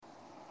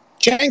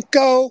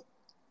Janko,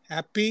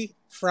 happy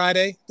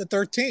Friday the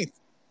 13th.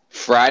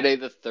 Friday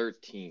the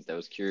 13th. I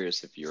was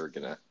curious if you were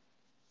going to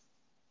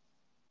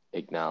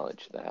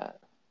acknowledge that.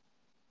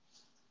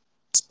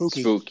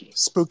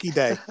 Spooky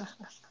day.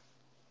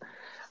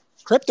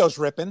 Crypto's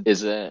ripping.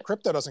 Is it?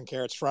 Crypto doesn't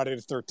care. It's Friday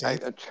the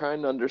 13th. I'm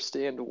trying to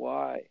understand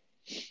why.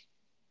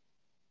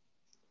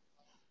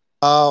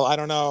 Oh, I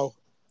don't know.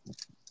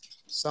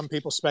 Some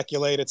people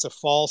speculate it's a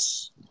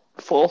false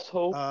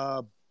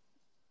hope.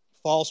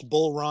 False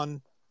bull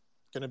run.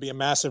 Going to be a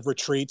massive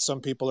retreat.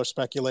 Some people are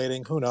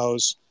speculating. Who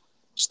knows?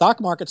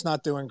 Stock market's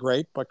not doing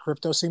great, but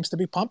crypto seems to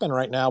be pumping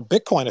right now.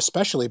 Bitcoin,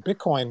 especially.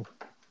 Bitcoin,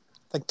 I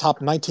think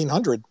top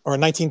 1,900 or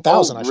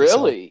 19,000. Oh,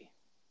 really?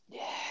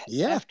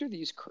 Yeah. After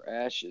these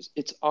crashes,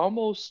 it's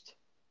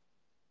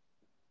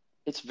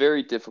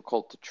very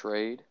difficult to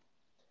trade,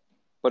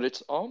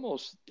 but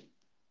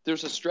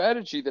there's a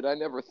strategy that I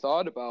never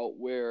thought about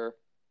where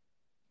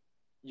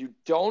you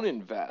don't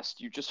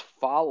invest, you just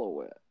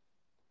follow it.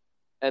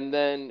 And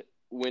then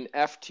when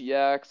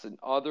FTX and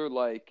other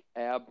like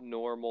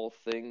abnormal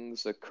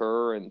things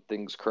occur and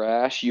things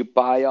crash, you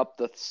buy up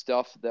the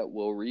stuff that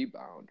will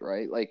rebound,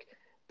 right? Like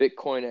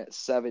Bitcoin at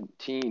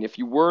 17. If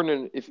you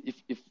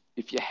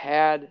if you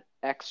had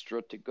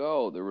extra to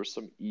go, there were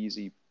some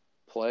easy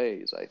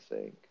plays, I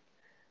think.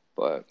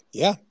 But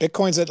yeah,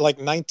 Bitcoin's at like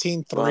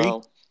 19.3.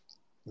 Wow.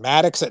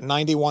 Matic's at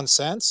 91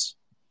 cents.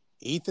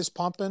 ETH is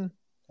pumping.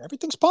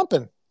 Everything's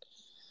pumping.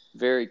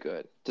 Very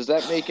good. Does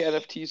that make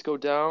NFTs go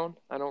down?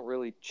 I don't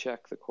really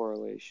check the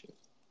correlation.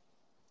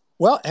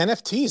 Well,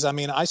 NFTs, I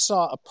mean, I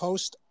saw a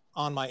post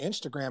on my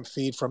Instagram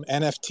feed from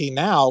NFT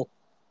Now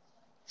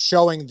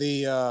showing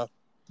the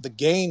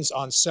gains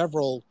on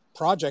several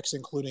projects,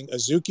 including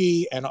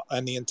Azuki and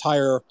the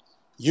entire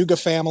Yuga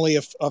family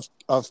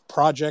of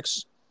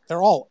projects.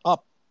 They're all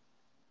up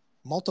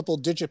multiple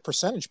digit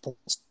percentage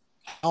points.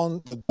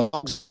 The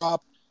dogs are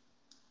up.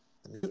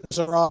 The Newtons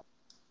are up.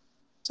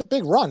 It's a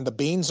big run. The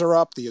beans are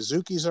up. The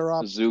Azukis are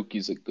up.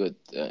 Azuki's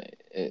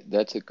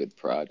that's a good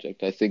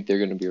project. I think they're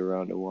going to be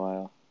around a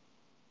while.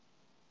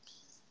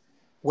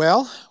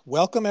 Well,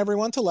 welcome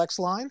everyone to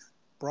LexLine,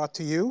 brought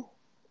to you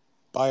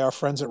by our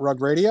friends at Rug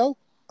Radio,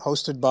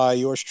 hosted by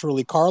yours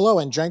truly, Carlo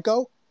and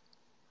Jenko.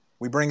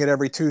 We bring it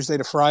every Tuesday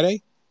to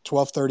Friday,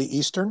 12:30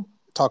 Eastern.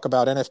 Talk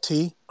about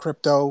NFT,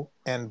 crypto,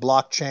 and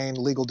blockchain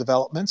legal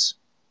developments.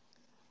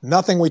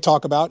 Nothing we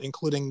talk about,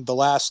 including the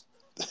last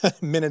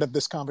minute of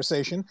this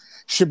conversation,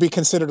 should be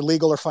considered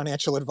legal or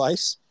financial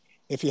advice.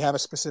 If you have a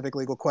specific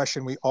legal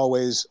question, we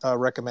always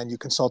recommend you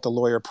consult a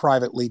lawyer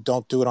privately.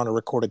 Don't do it on a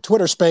recorded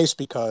Twitter space,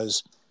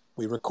 because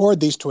we record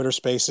these Twitter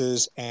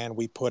spaces and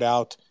we put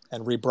out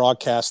and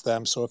rebroadcast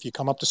them. So if you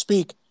come up to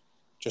speak,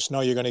 just know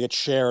you're going to get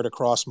shared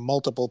across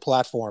multiple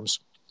platforms.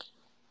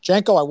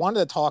 Janko, I wanted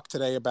to talk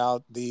today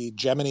about the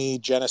Gemini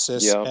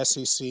Genesis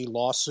SEC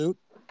lawsuit.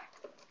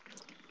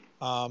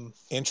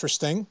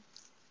 Interesting.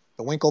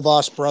 The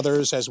Winklevoss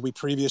brothers, as we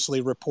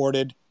previously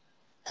reported,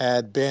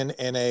 had been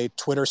in a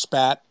Twitter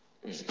spat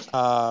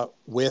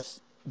with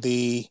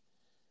the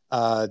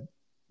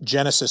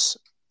Genesis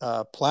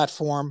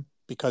platform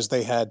because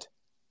they had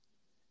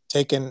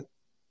taken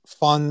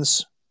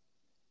funds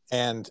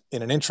and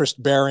in an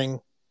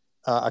interest-bearing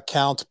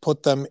account,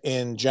 put them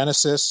in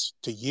Genesis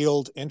to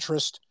yield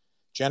interest.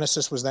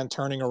 Genesis was then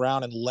turning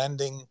around and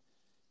lending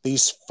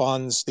these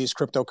funds, these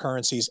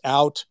cryptocurrencies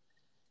out.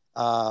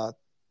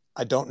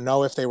 I don't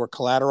know if they were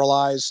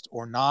collateralized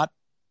or not.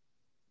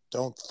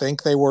 Don't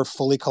think they were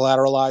fully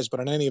collateralized, but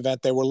in any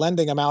event, they were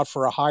lending them out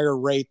for a higher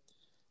rate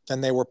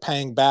than they were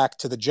paying back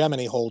to the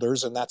Gemini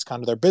holders, and that's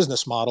kind of their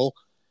business model.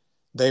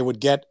 They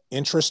would get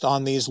interest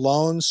on these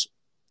loans.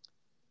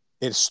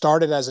 It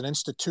started as an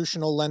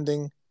institutional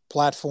lending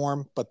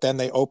platform, but then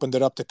they opened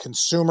it up to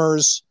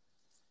consumers,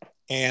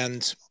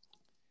 and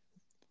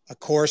of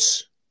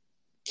course,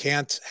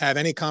 can't have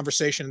any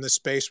conversation in this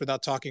space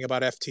without talking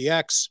about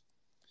FTX.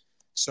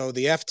 So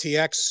the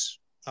FTX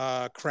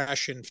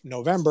crash in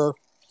November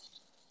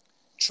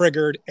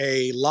triggered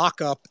a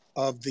lockup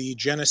of the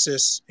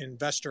Genesis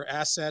investor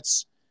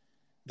assets.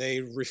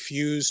 They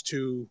refused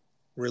to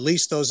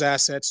release those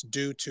assets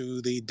due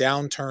to the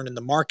downturn in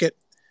the market.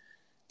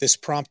 This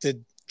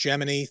prompted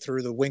Gemini,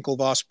 through the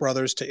Winklevoss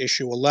brothers, to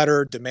issue a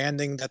letter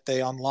demanding that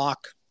they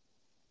unlock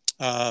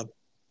the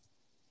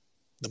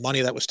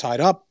money that was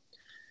tied up.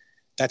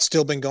 That's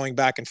still been going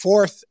back and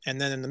forth. And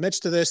then in the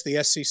midst of this,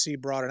 the SEC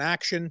brought an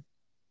action,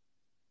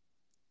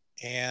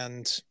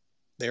 and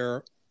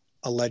they're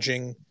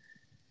alleging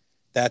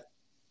that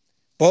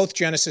both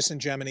Genesis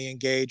and Gemini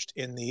engaged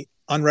in the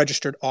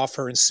unregistered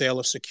offer and sale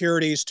of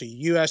securities to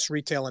U.S.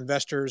 retail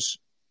investors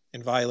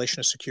in violation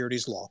of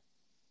securities law.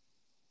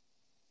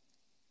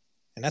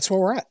 And that's where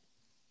we're at.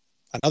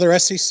 Another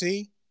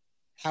SEC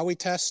Howey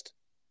test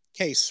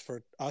case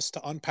for us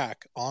to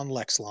unpack on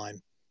LexLine.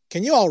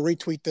 Can you all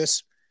retweet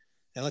this?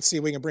 And let's see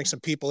if we can bring some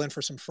people in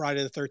for some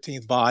Friday the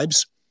 13th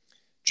vibes.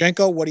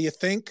 Jenko, what do you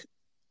think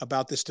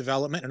about this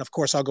development? And of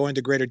course, I'll go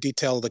into greater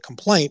detail of the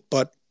complaint,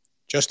 but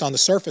just on the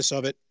surface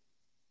of it,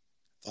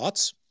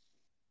 thoughts?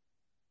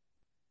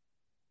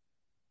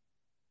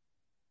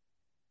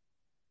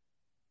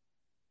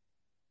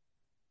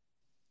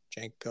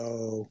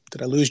 Janko.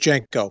 Did I lose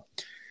Janko?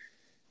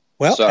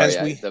 Well,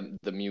 Sorry,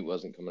 the mute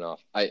wasn't coming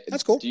off.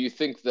 That's cool. Do you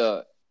think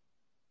the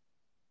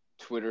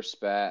Twitter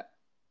spat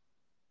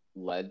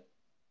led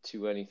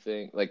to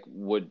anything? Like,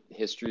 would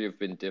history have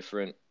been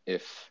different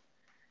if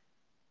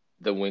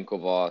the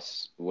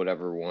Winklevoss,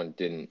 whatever one,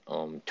 didn't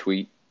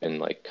tweet and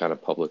like kind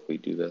of publicly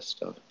do this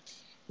stuff?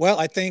 Well,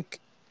 I think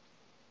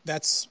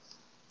that's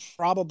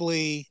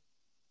probably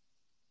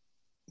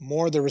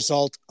more the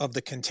result of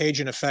the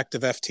contagion effect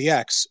of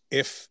FTX.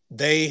 If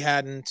they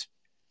hadn't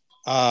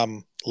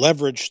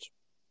leveraged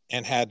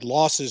and had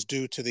losses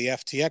due to the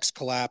FTX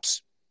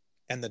collapse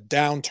and the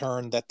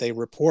downturn that they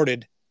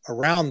reported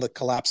around the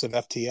collapse of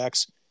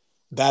FTX,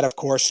 that, of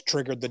course,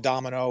 triggered the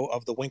domino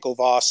of the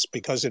Winklevoss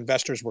because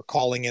investors were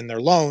calling in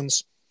their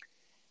loans.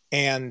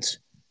 And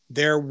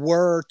there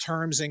were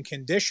terms and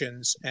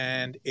conditions,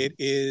 and it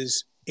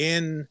is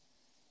in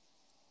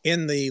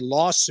the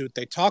lawsuit,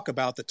 they talk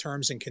about the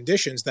terms and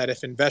conditions that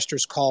if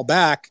investors call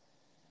back,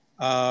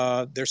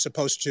 they're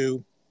supposed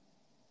to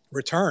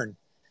return.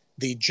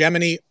 The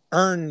Gemini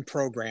Earn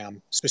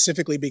program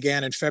specifically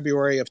began in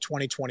February of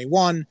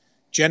 2021.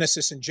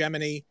 Genesis and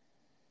Gemini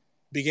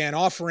began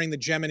offering the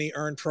Gemini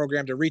Earn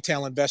program to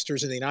retail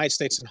investors in the United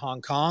States and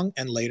Hong Kong,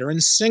 and later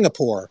in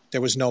Singapore.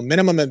 There was no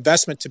minimum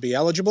investment to be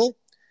eligible.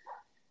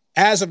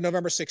 As of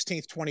November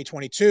 16th,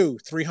 2022,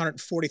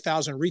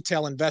 340,000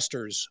 retail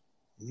investors,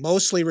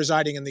 mostly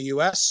residing in the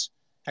U.S.,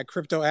 had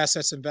crypto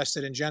assets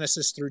invested in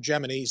Genesis through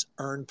Gemini's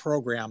Earn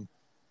program.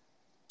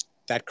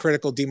 That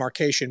critical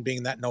demarcation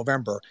being that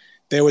November.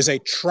 There was a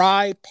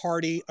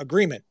tri-party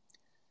agreement.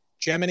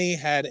 Gemini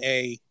had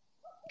a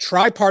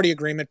tri-party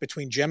agreement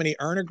between Gemini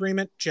Earn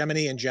agreement,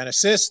 Gemini and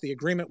Genesis. The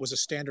agreement was a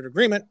standard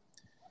agreement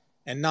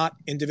and not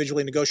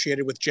individually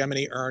negotiated with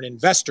Gemini Earn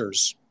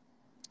investors.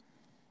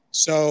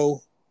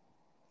 So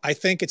I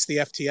think it's the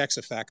FTX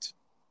effect.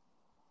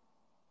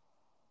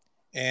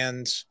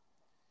 And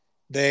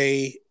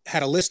they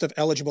had a list of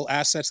eligible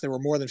assets. There were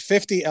more than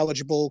 50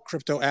 eligible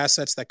crypto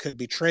assets that could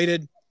be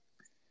traded.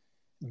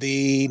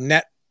 The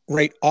net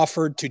rate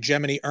offered to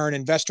Gemini Earn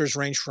investors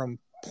ranged from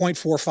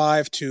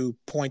 0.45 to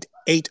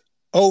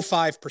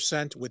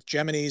 0.805% with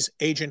Gemini's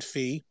agent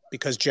fee,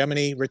 because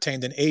Gemini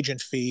retained an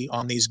agent fee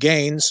on these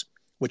gains,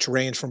 which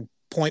ranged from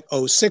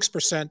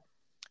 0.06%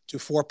 to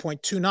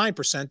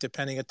 4.29%,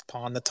 depending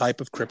upon the type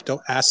of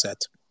crypto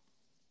asset.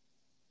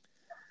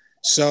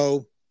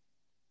 So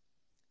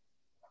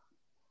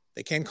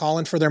they came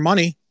calling for their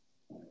money,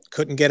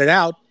 couldn't get it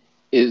out,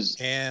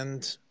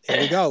 and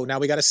here we go. Now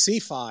we got a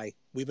CeFi.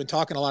 We've been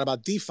talking a lot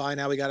about DeFi.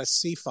 Now we got a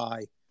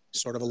CeFi,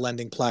 sort of a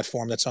lending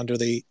platform that's under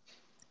the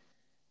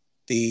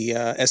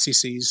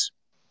SEC's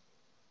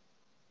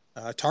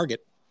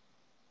target.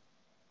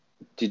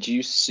 Did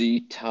you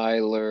see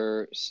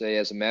Tyler say,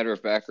 as a matter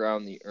of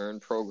background, the Earn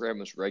program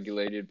was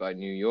regulated by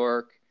New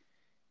York,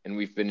 and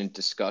we've been in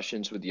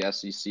discussions with the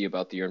SEC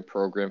about the Earn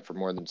program for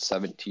more than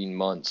 17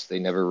 months. They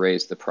never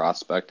raised the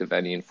prospect of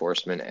any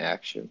enforcement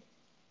action.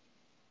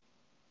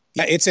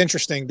 Yeah, it's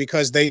interesting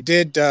because they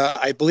did.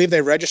 I believe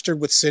they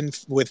registered with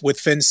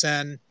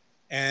FinCEN,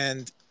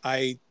 and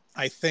I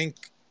think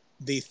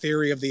the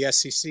theory of the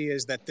SEC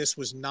is that this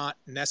was not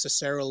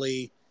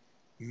necessarily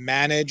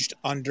managed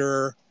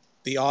under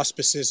the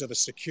auspices of a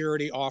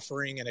security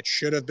offering, and it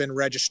should have been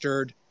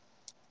registered.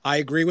 I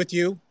agree with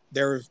you.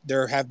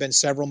 There have been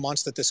several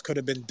months that this could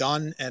have been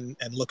done and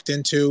looked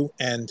into,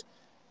 and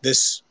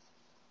this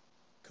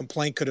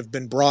complaint could have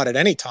been brought at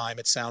any time,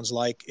 it sounds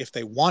like, if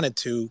they wanted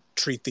to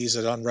treat these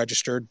as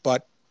unregistered.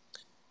 But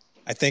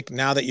I think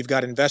now that you've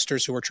got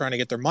investors who are trying to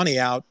get their money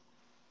out,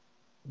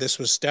 this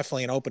was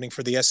definitely an opening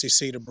for the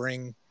SEC to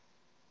bring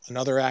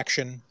another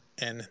action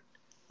and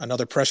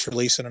another press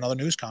release and another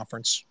news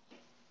conference.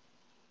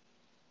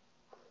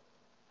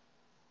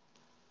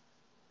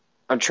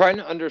 I'm trying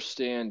to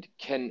understand,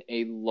 can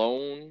a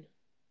loan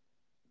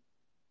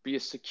be a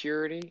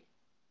security?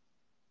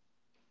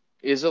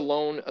 Is a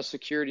loan a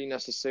security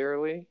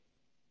necessarily?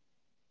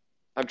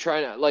 I'm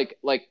trying to,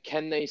 like,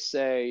 can they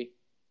say...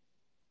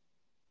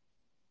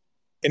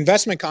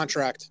 Investment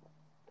contract.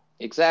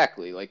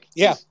 Exactly. Like,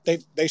 yeah,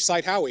 they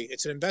cite Howey.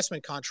 It's an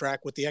investment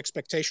contract with the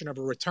expectation of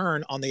a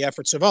return on the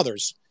efforts of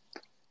others.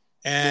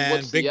 And well,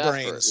 what's big the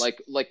brains.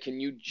 Effort? Like, can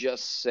you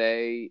just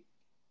say,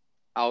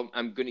 I'm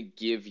going to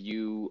give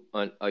you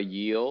a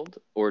yield,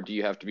 or do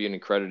you have to be an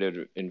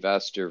accredited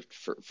investor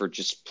for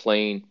just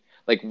plain,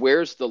 like,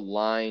 where's the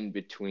line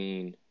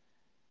between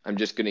I'm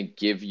just going to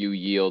give you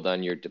yield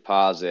on your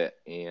deposit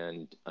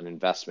and an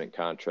investment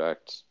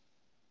contract,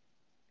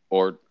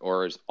 or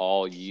is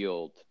all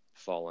yield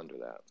fall under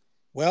that?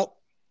 Well,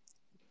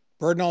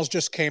 Birdnall's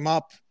just came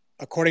up.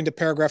 According to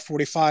paragraph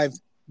 45,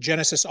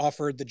 Genesis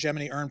offered the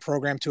Gemini Earn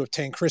program to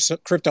obtain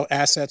crypto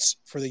assets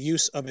for the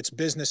use of its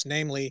business,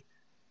 namely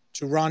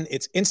to run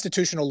its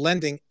institutional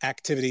lending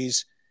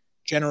activities,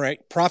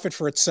 generate profit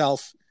for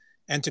itself,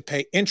 and to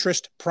pay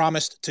interest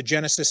promised to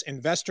Genesis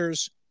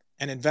investors.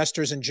 And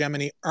investors in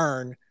Gemini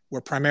Earn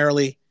were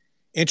primarily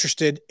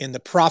interested in the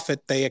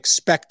profit they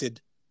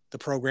expected the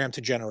program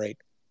to generate.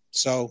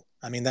 So,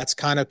 I mean, that's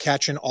kind of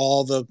catching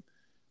all the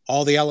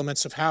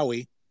elements of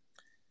Howie.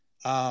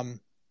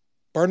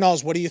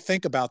 Bernals, what do you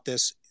think about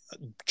this?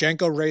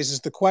 Jenko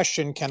raises the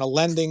question, can a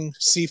lending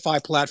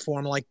CeFi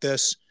platform like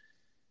this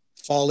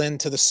fall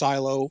into the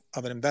silo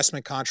of an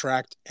investment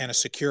contract and a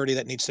security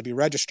that needs to be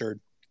registered?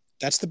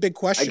 That's the big I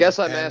question. guess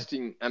I'm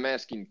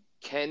asking,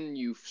 can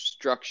you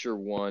structure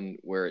one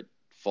where it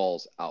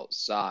falls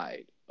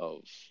outside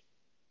of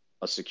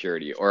a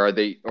security, or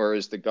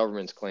is the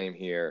government's claim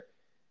here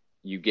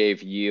you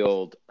gave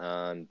yield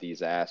on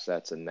these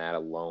assets and that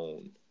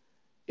alone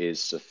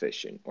is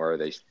sufficient, or are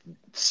they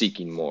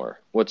seeking more?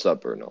 What's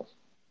up, Bruno?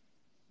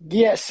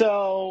 Yeah,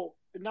 so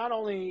not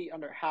only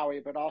under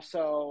Howie, but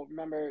also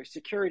remember,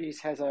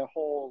 securities has a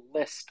whole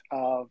list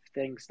of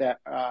things that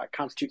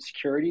constitute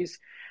securities,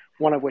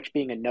 one of which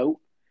being a note.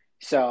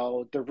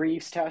 So the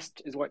Reeves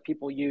test is what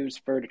people use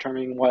for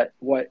determining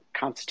what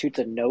constitutes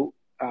a note,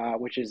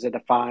 which is a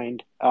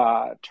defined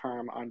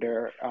term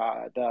under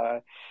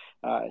the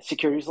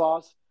securities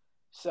laws.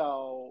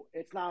 So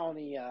it's not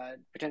only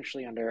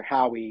potentially under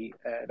Howie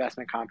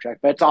investment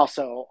contract, but it's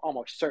also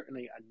almost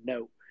certainly a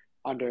note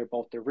under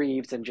both the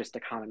Reeves and just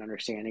a common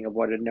understanding of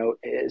what a note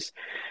is.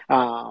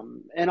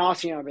 And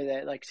also remember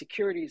that like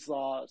securities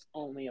laws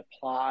only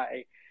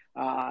apply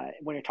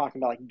when you're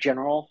talking about like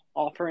general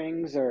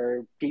offerings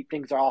or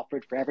things are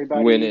offered for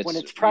everybody. When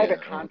it's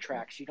private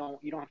contracts, you don't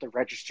have to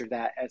register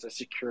that as a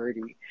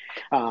security,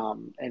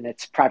 and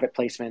it's private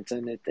placements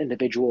and it's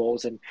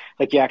individuals, and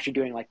like you're actually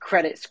doing like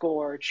credit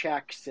score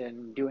checks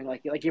and doing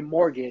like your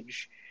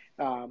mortgage.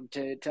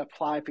 To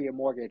apply for your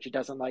mortgage,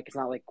 it's not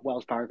like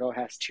Wells Fargo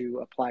has to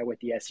apply with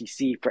the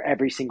SEC for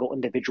every single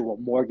individual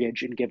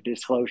mortgage and give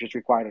disclosures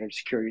required under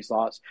securities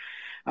laws.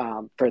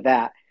 For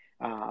that,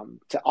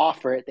 to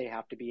offer it, they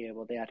have to be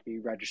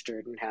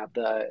registered and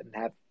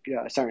have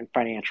certain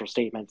financial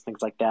statements,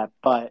 things like that.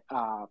 But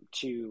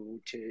to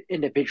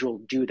individual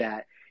do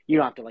that, you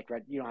don't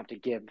have to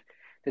give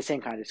the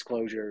same kind of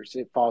disclosures.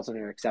 It falls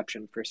under an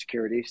exception for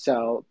security.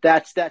 So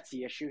that's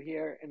the issue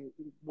here. And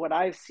what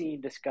I've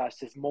seen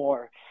discussed is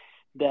more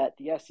that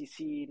the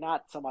SEC,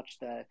 not so much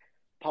the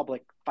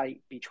public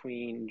fight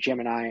between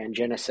Gemini and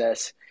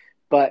Genesis,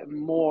 but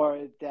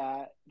more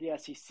that the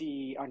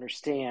SEC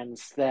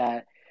understands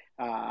that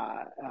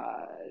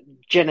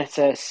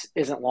Genesis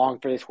isn't long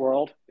for this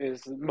world,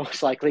 is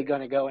most likely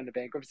going to go into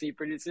bankruptcy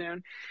pretty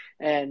soon.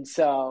 And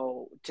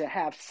so to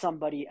have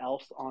somebody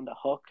else on the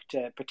hook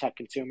to protect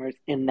consumers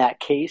in that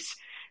case,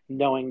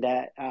 knowing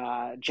that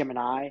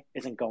Gemini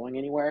isn't going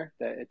anywhere,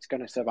 that it's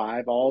going to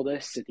survive all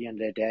this at the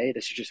end of the day,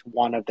 this is just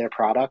one of their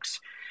products,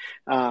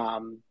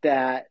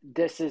 that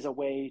this is a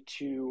way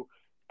to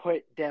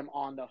put them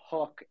on the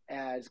hook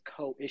as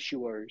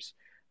co-issuers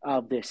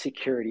of this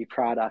security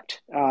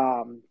product,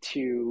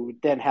 to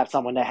then have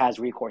someone that has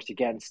recourse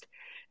against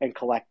and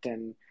collect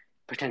and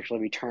potentially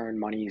return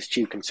monies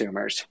to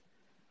consumers.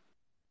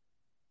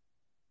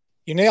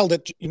 You nailed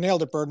it. You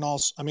nailed it,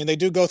 Bernals. I mean, they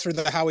do go through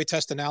the Howey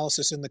test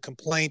analysis in the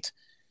complaint.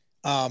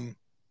 I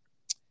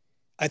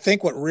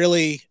think what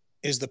really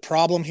is the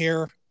problem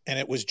here, and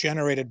it was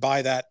generated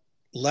by that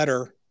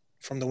letter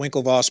from the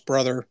Winklevoss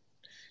brother,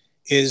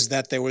 is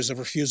that there was a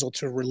refusal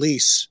to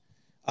release.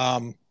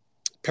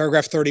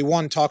 Paragraph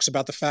 31 talks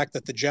about the fact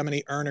that the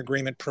Gemini earn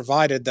agreement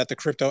provided that the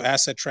crypto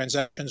asset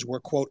transactions were,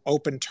 quote,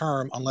 open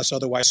term unless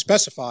otherwise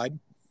specified.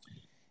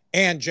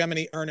 And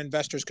Gemini earn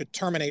investors could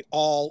terminate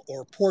all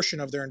or portion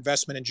of their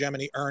investment in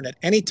Gemini earn at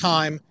any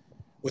time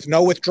with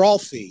no withdrawal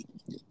fee.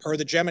 Per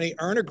the Gemini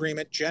earn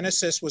agreement,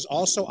 Genesis was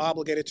also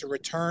obligated to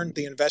return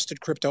the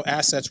invested crypto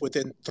assets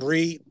within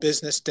 3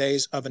 business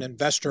days of an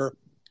investor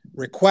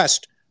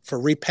request for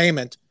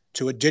repayment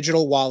to a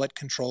digital wallet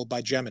controlled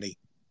by Gemini.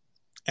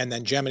 And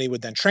then Gemini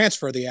would then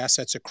transfer the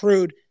assets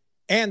accrued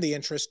and the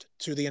interest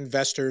to the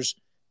investor's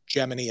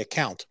Gemini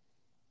account.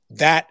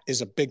 That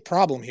is a big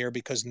problem here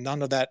because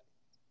none of that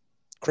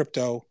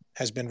crypto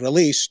has been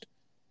released.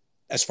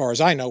 As far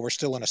as I know, we're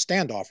still in a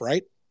standoff,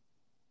 right?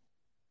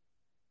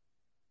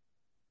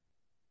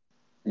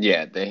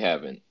 Yeah, they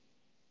haven't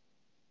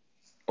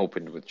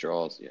opened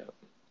withdrawals yet.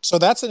 So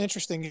that's an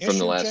interesting issue, from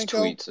the last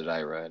Jenko, tweets that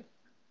I read.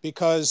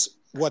 Because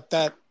what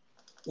that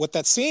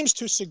seems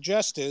to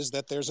suggest is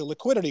that there's a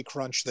liquidity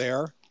crunch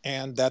there,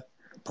 and that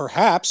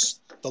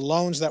perhaps the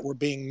loans that were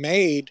being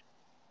made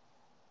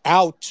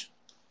out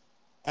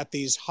at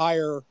these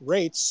higher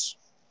rates,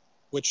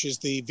 which is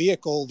the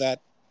vehicle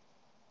that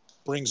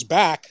brings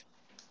back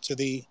to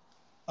the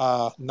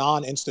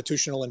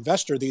non-institutional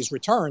investor these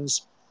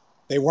returns,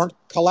 they weren't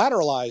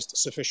collateralized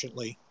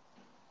sufficiently.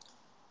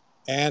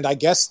 And I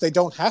guess they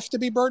don't have to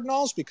be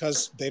burden-alls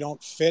because they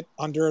don't fit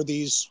under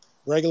these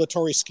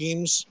regulatory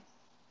schemes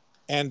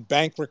and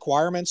bank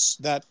requirements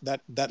that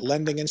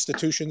lending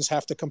institutions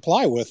have to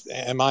comply with.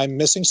 Am I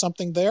missing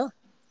something there?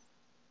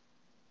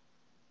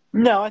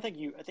 No, I think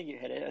you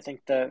hit it. I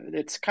think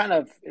it's kind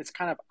of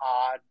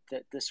odd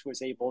that this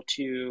was able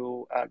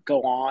to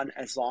go on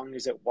as long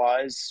as it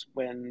was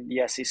when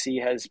the SEC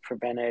has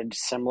prevented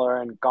similar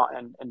and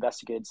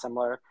investigated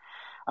similar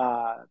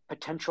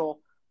potential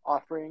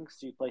offerings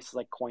to places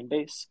like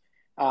Coinbase.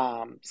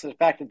 So the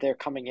fact that they're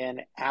coming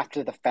in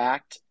after the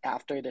fact,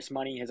 after this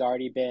money has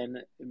already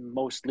been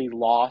mostly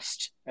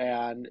lost,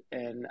 and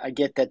I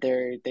get that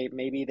they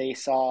maybe they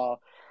saw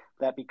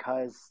that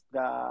because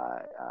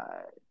the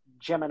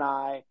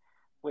Gemini,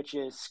 which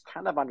is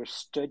kind of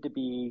understood to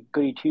be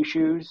goody two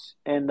shoes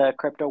in the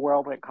crypto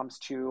world when it comes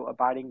to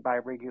abiding by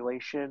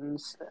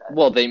regulations.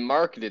 Well, they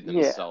marketed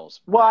Yeah.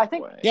 themselves Well, I that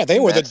think way. Yeah, they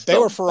and were that's they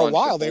the were for a bunch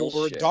while of they were a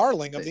bullshit.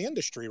 darling of the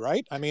industry,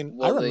 right? I mean,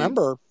 I Well,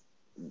 remember.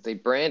 they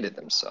branded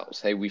themselves.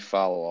 Hey, we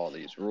follow all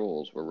these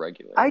rules. We're I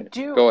regulated.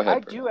 do. Go I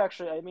ahead, do Bernard.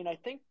 actually. I mean, I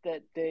think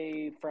that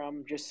they,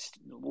 from just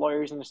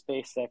lawyers in the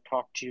space that I've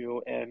talked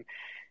to, and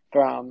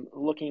from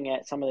looking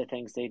at some of the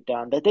things they've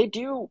done, that they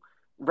do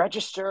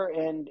register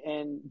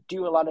and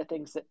do a lot of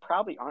things that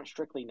probably aren't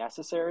strictly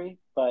necessary,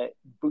 but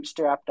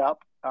bootstrapped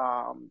up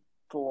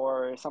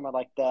for some of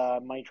like the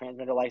money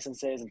transmitter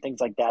licenses and things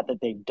like that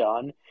they've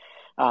done,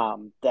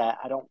 that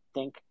I don't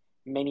think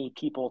many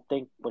people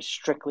think was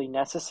strictly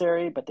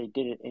necessary, but they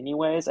did it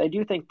anyways. I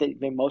do think that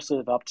they mostly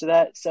live up to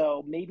that.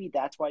 So maybe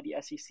that's why the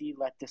SEC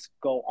let this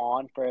go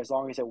on for as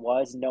long as it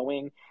was,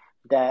 knowing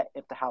that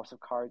if the House of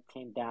Cards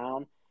came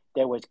down,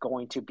 there was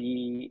going to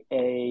be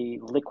a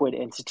liquid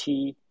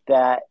entity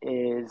that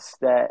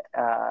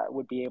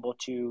would be able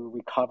to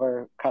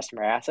recover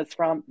customer assets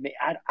from.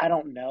 I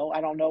don't know. I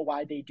don't know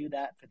why they do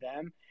that for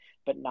them,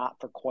 but not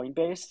for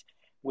Coinbase,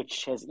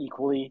 which has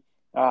equally,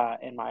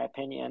 in my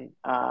opinion,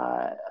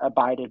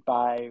 abided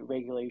by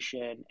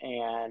regulation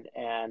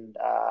and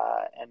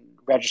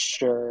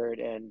registered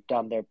and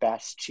done their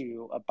best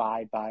to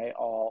abide by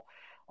all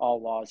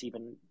laws,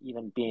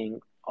 even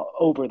being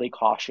overly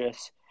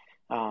cautious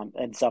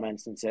in some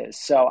instances.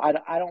 So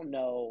I don't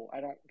know. I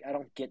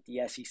don't get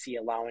the SEC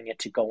allowing it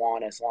to go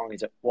on as long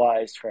as it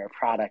was for a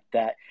product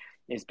that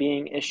is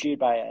being issued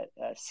by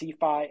a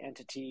CFI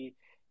entity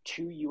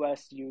to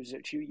U.S.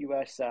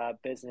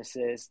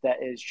 Businesses,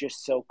 that is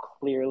just so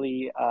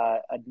clearly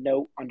a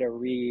note under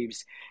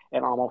Reeves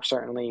and almost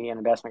certainly an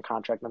investment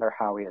contract under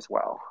Howie as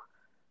well.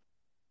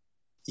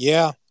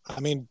 Yeah, I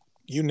mean,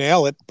 you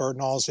nail it,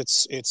 Bernals.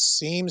 It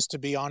seems to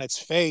be on its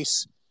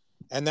face,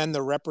 and then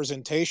the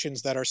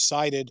representations that are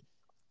cited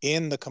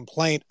in the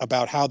complaint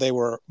about how they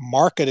were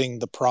marketing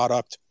the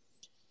product.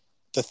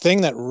 The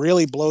thing that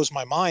really blows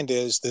my mind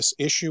is this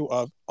issue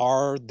of,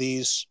 are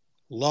these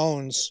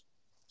loans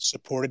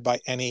supported by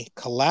any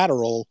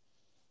collateral?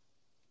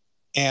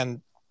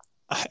 And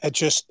I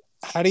just,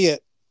 how do you,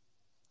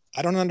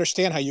 I don't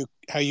understand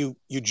how you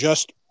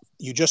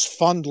just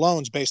fund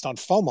loans based on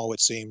FOMO.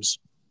 It seems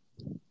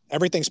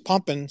everything's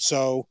pumping,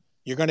 so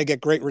you're going to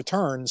get great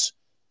returns,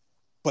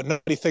 but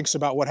nobody thinks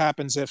about what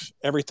happens if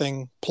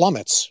everything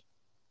plummets.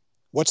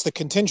 What's the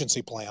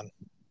contingency plan?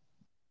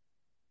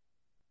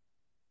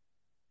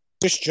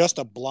 Is this just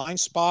a blind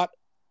spot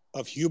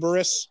of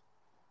hubris,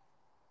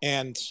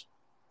 and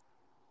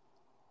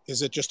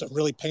is it just a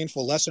really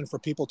painful lesson for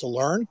people to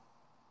learn?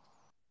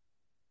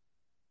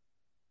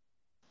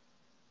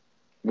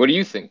 What do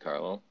you think,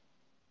 Carlo?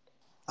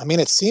 I mean,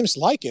 it seems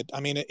like it.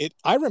 I mean,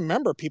 I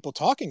remember people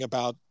talking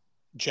about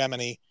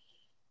Gemini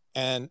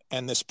and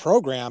this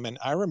program, and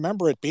I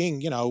remember it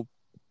being,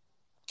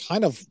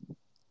 kind of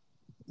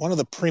one of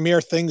the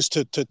premier things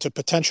to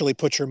potentially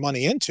put your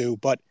money into.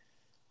 But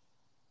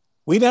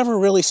we never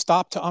really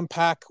stopped to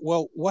unpack,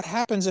 well, what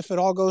happens if it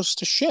all goes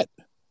to shit?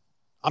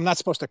 I'm not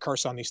supposed to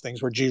curse on these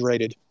things. We're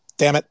G-rated.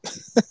 Damn it.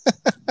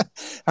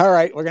 All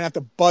right, we're going to have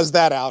to buzz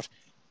that out.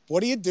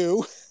 What do you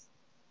do?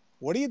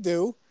 What do you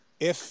do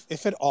if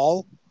it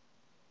all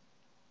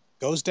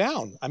goes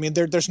down? I mean,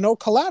 there's no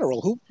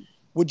collateral. Who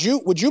would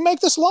you make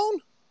this loan?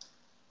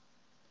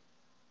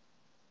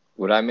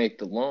 Would I make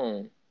the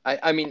loan?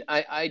 I mean,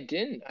 I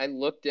didn't. I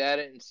looked at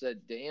it and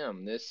said,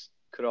 damn, this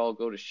could all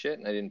go to shit,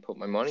 and I didn't put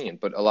my money in.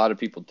 But a lot of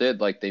people did.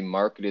 Like, they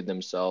marketed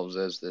themselves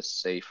as this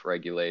safe,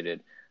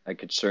 regulated. I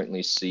could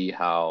certainly see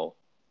how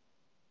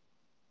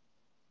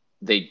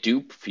they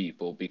dupe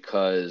people,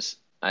 because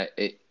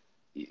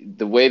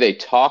the way they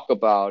talk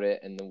about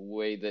it and the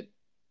way that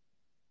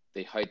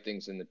they hide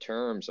things in the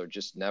terms are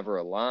just never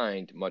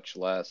aligned, much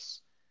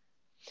less.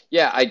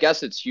 Yeah, I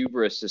guess it's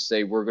hubris to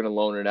say we're going to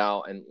loan it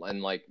out,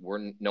 and like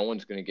no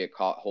one's going to get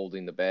caught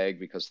holding the bag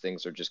because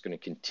things are just going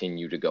to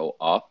continue to go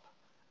up,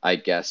 I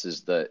guess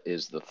is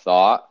the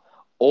thought.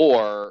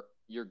 Or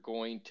you're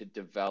going to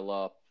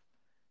develop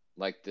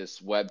like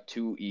this Web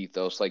 2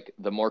 ethos, like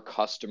the more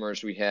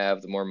customers we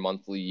have, the more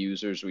monthly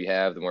users we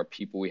have, the more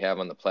people we have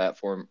on the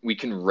platform, we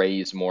can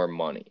raise more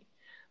money.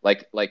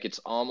 Like it's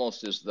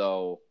almost as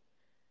though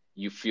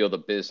you feel the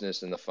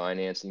business and the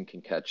financing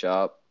can catch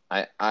up.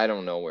 I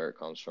don't know where it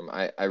comes from.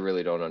 I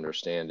really don't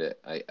understand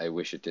it. I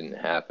wish it didn't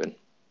happen.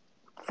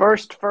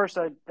 First,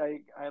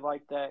 I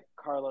like that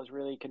Carlo's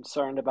really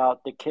concerned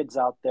about the kids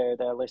out there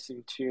that are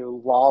listening to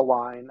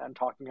LawLine. I'm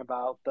talking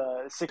about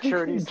the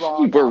securities law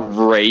We're analysis.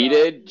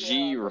 rated,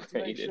 Yeah, let's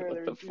make G-rated. sure What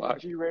they're the fuck?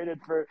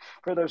 G-rated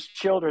for those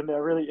children that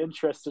are really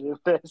interested in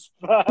this.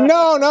 But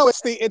No,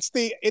 it's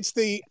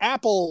the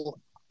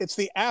Apple It's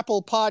the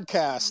Apple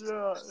podcast.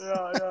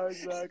 Yeah,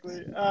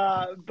 exactly.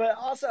 But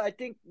also, I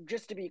think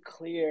just to be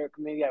clear,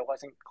 maybe I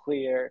wasn't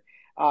clear.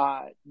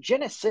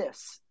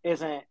 Genesis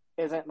isn't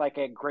like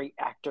a great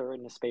actor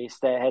in the space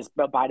that has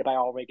abided by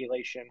all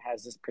regulation,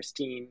 has this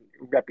pristine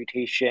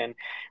reputation,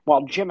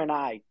 while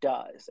Gemini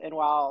does. And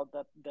while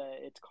the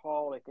it's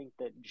called, I think,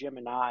 the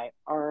Gemini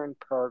Earn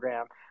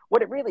program,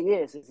 what it really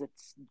is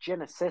it's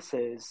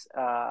Genesis's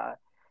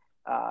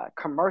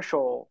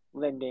commercial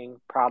lending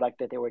product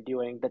that they were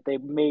doing that they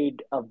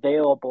made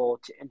available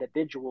to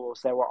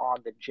individuals that were on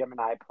the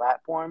Gemini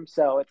platform.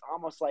 So it's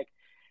almost like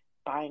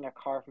buying a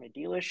car from a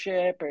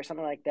dealership or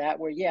something like that,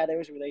 where yeah, there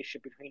was a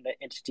relationship between the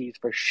entities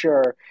for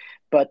sure,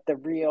 but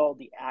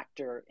the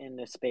actor in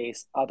the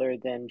space, other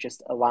than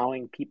just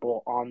allowing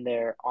people on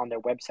their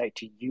website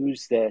to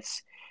use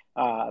this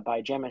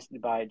by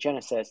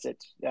Genesis,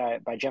 it's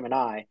by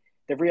Gemini.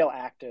 The real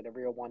actor, the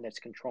real one that's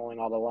controlling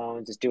all the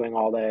loans, is doing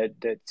all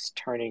that's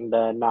turning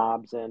the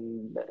knobs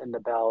and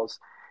the bells,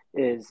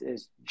 is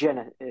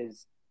God,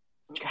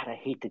 I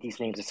hate that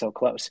these names are so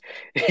close.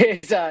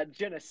 It's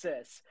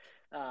Genesis,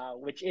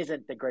 which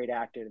isn't the great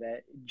actor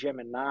that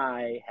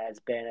Gemini has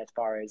been as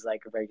far as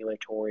like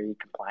regulatory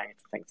compliance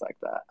and things like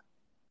that.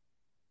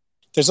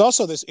 There's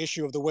also this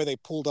issue of the way they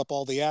pooled up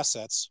all the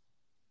assets.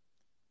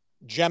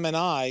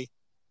 Gemini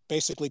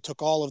basically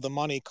took all of the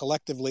money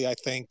collectively, I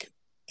think,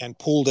 and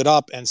pooled it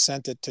up and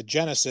sent it to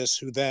Genesis,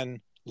 who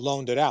then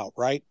loaned it out,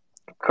 right?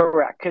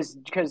 Correct,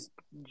 because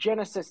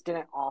Genesis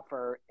didn't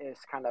offer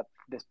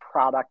this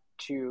product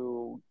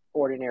to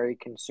ordinary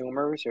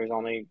consumers. There's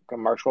only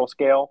commercial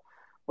scale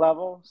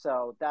level.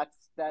 So that's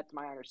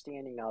my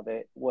understanding of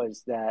it,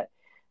 was that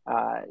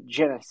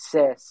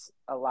Genesis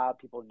allowed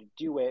people to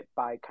do it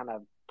by kind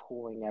of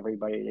pooling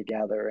everybody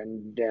together,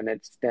 and then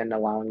it's then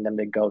allowing them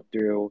to go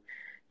through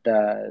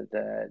the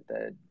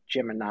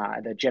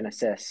Gemini, the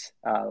Genesis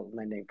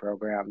lending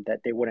program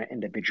that they wouldn't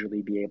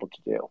individually be able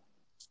to do.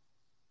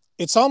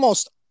 It's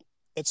almost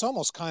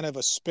kind of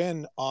a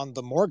spin on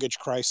the mortgage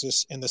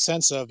crisis, in the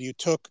sense of you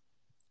took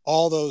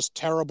all those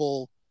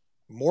terrible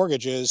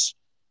mortgages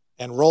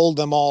and rolled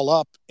them all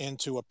up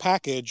into a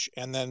package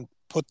and then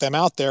put them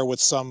out there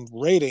with some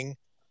rating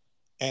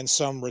and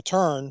some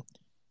return.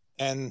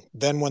 And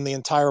then when the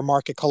entire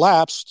market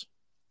collapsed,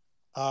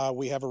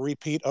 we have a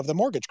repeat of the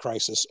mortgage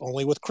crisis,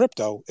 only with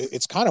crypto.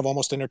 It's kind of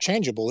almost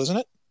interchangeable, isn't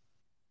it?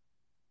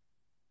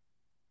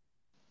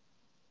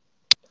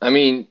 I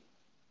mean,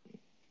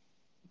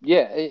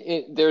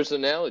 yeah, there's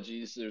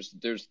analogies.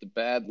 There's the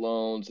bad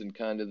loans and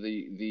kind of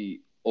the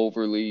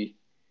overly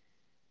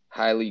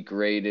highly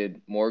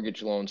graded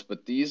mortgage loans,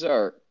 but these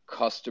are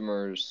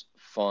customers'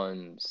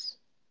 funds.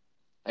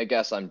 I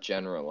guess I'm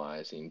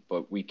generalizing,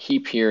 but we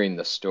keep hearing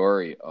the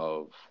story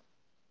of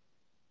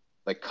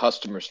like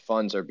customers'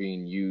 funds are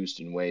being used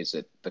in ways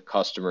that the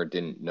customer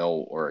didn't know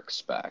or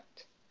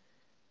expect.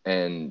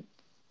 And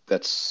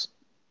that's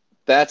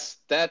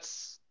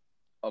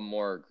a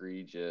more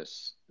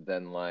egregious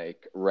than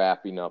like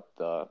wrapping up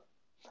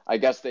I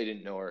guess they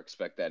didn't know or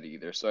expect that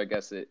either. So I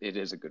guess it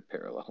is a good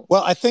parallel.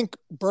 Well, I think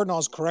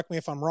Bernals, correct me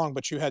if I'm wrong,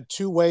 but you had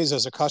two ways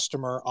as a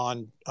customer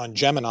on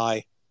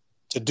Gemini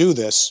to do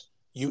this.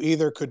 You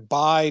either could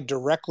buy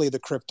directly the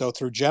crypto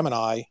through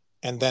Gemini,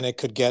 and then it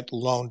could get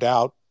loaned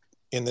out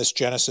in this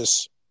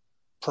Genesis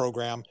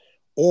program,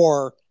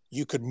 or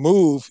you could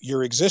move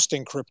your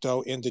existing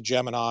crypto into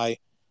Gemini,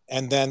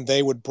 and then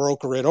they would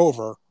broker it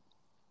over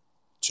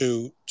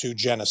to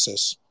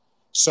Genesis.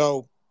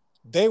 So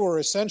they were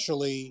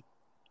essentially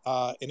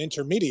an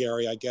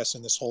intermediary, I guess,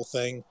 in this whole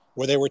thing,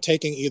 where they were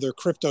taking either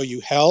crypto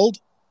you held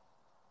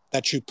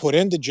that you put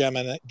into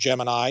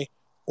Gemini,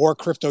 or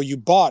crypto you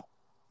bought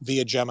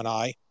via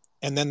Gemini,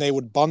 and then they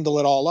would bundle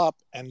it all up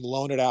and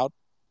loan it out,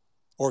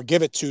 or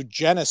give it to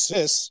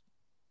Genesis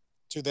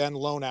to then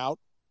loan out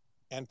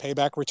and pay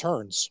back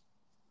returns.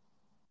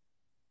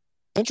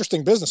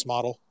 Interesting business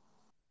model.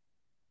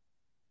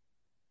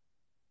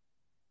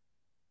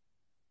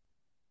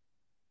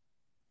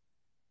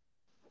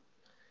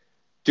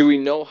 Do we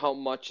know how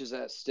much is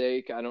at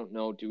stake? I don't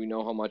know. Do we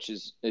know how much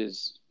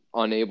is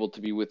unable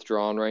to be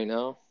withdrawn right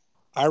now?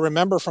 I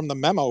remember from the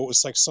memo, it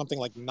was like something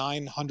like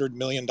 $900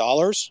 million.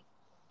 Oh,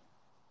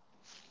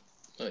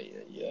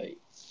 yeah.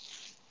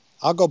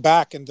 I'll go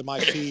back into my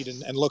feed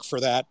and look for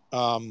that.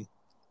 I'll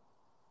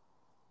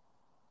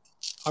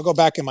go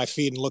back in my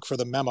feed and look for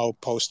the memo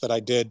post that I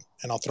did,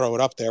 and I'll throw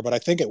it up there. But I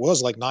think it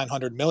was like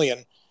 900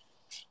 million.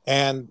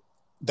 And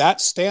that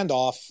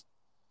standoff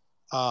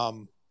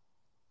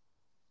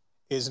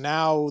is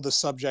now the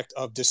subject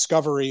of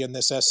discovery in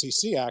this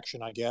SEC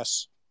action, I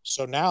guess.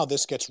 So now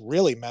this gets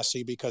really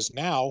messy, because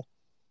now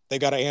they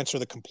got to answer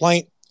the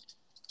complaint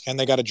and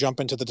they got to jump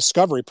into the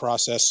discovery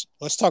process.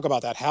 Let's talk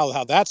about that,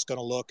 how that's going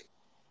to look.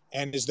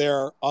 And is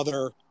there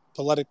other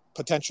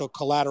potential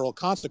collateral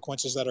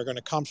consequences that are going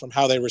to come from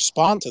how they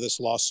respond to this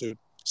lawsuit?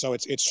 So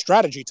it's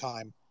strategy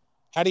time.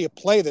 How do you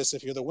play this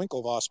if you're the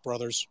Winklevoss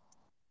brothers?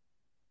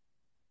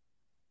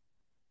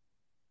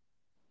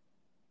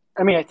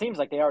 I mean, it seems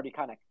like they already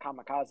kind of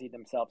kamikaze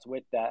themselves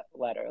with that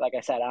letter. Like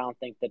I said, I don't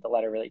think that the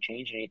letter really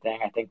changed anything.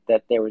 I think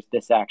that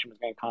this action was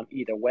going to come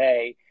either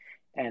way,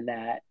 and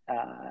that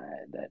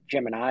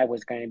Gemini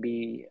was going to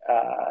be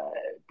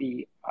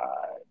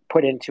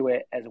put into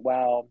it as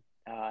well.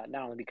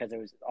 Not only because it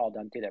was all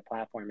done through their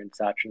platform and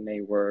such, and they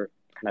were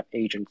kind of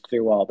agents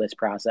through all this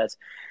process,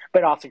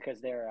 but also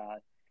because they're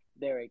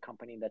a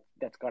company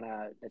that's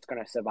gonna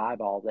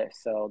survive all this,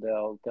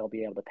 so they'll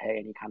be able to pay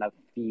any kind of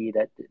fee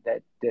that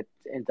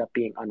ends up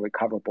being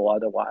unrecoverable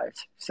otherwise.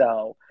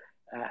 So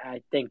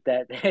I think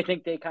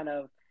they kind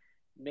of,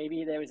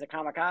 maybe there was a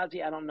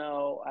kamikaze. I don't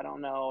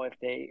know if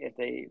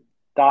they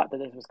thought that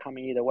this was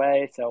coming either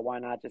way. So why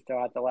not just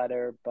throw out the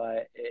letter?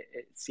 But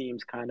it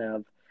seems kind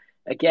of,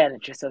 again,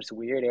 it's just this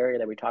weird area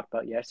that we talked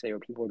about yesterday, where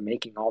people were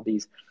making all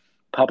these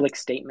public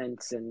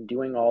statements and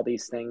doing all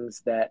these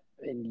things that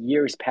in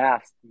years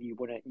past you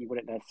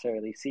wouldn't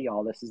necessarily see.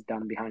 All this is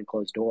done behind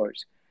closed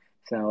doors.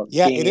 So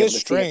Yeah, being it able is to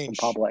see it from strange.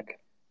 public.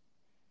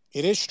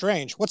 It is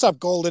strange. What's up,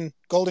 Golden?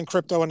 Golden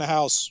Crypto in the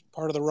house,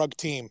 part of the Rug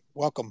team.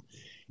 Welcome.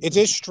 It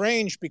is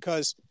strange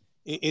because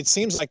it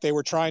seems like they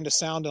were trying to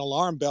sound an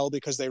alarm bell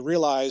because they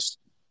realized,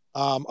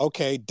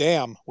 okay,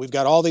 damn, we've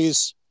got all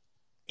these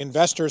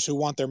investors who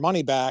want their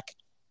money back,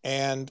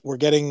 and we're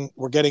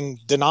getting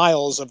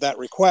denials of that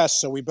request.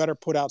 So we better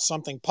put out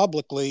something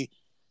publicly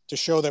to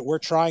show that we're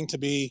trying to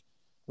be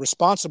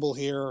responsible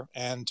here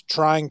and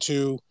trying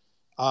to,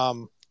 I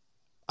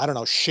don't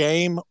know,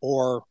 shame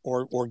or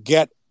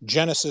get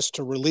Genesis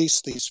to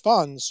release these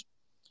funds.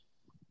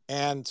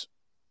 And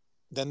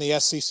then the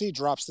SEC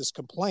drops this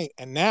complaint,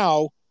 and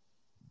now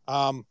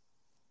um,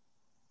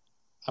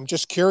 I'm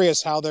just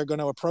curious how they're going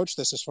to approach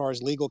this as far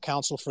as legal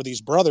counsel for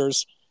these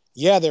brothers.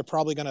 Yeah, they're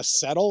probably going to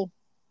settle,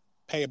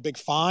 pay a big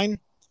fine.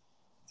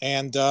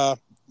 And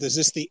is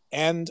this the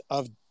end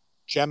of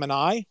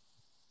Gemini?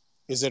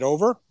 Is it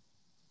over?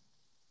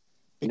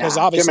 Because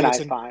Nah, obviously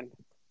Gemini's fine.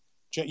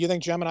 You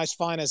think Gemini's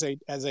fine as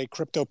a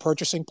crypto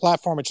purchasing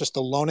platform? It's just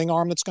the loaning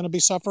arm that's going to be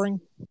suffering.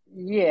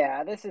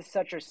 Yeah, this is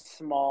such a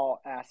small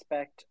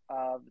aspect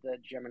of the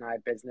Gemini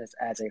business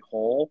as a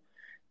whole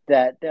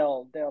that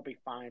they'll be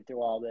fine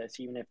through all this,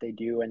 even if they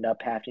do end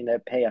up having to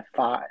pay a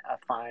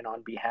fine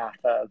on behalf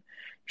of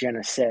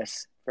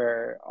Genesis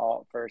for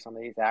some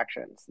of these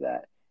actions.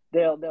 That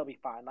they'll be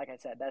fine. Like I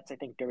said, that's, I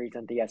think, the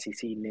reason the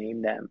SEC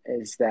named them,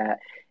 is that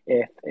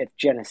if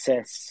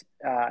Genesis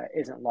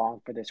isn't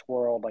long for this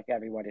world like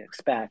everyone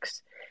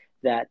expects,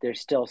 that there's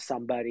still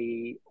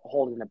somebody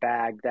holding the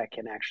bag that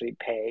can actually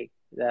pay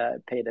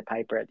the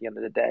piper at the end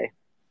of the day.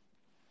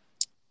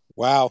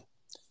 Wow.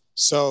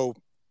 So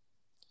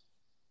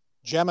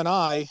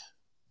Gemini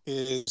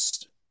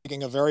is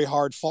taking a very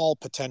hard fall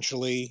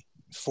potentially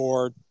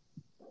for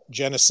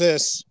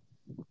Genesis,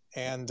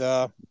 and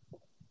I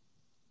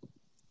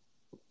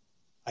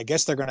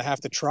guess they're going to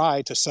have to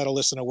try to settle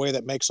this in a way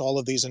that makes all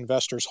of these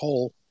investors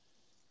whole.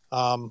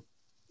 Um,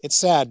 it's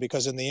sad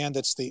because in the end,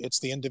 it's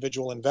the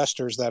individual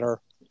investors that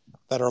are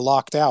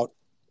locked out.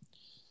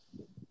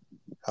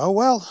 Oh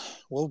well,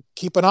 we'll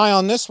keep an eye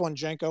on this one,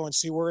 Jenko, and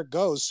see where it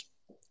goes.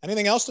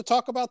 Anything else to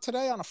talk about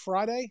today on a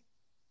Friday?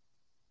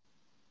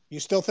 You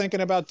still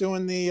thinking about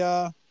doing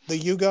the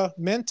Yuga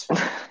mint?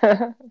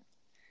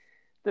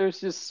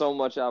 There's just so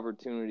much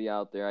opportunity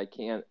out there. I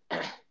can't.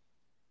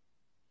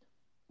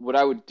 What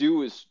I would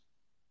do is,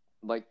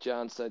 like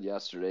John said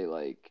yesterday,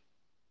 like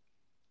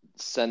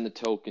send the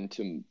token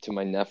to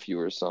my nephew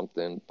or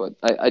something. But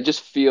I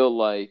just feel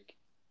like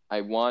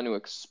I want to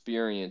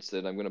experience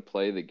it. I'm going to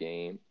play the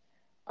game.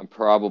 I'm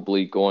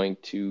probably going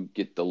to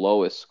get the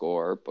lowest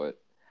score, but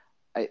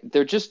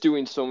they're just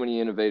doing so many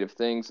innovative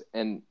things,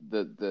 and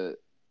the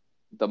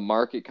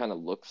market kind of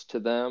looks to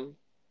them.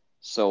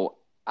 So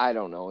I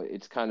don't know.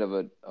 It's kind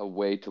of a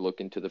way to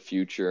look into the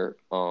future.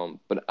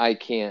 But I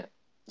can't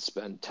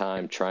spend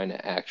time trying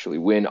to actually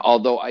win.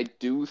 Although I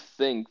do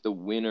think the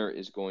winner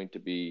is going to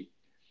be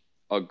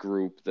a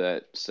group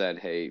that said,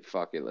 "Hey,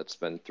 fuck it, let's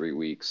spend 3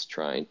 weeks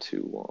trying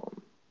to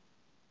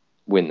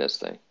win this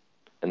thing,"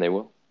 and they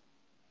will.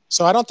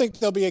 So I don't think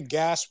there'll be a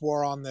gas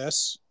war on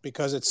this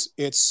because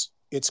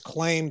it's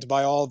claimed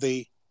by all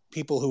the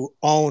people who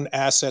own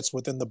assets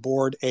within the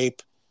Bored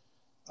Ape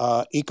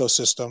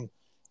ecosystem.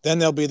 Then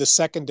there'll be the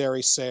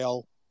secondary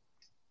sale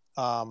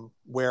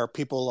where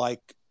people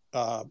like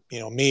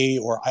me,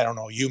 or I don't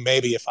know, you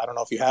maybe, if I don't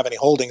know if you have any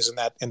holdings in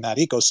that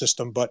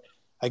ecosystem, but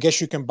I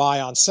guess you can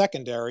buy on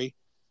secondary.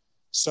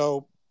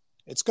 So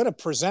it's going to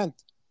present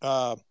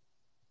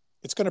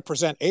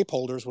ape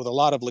holders with a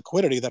lot of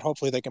liquidity that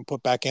hopefully they can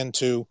put back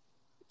into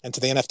the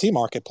NFT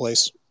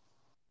marketplace.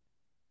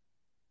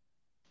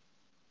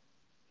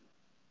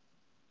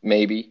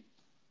 Maybe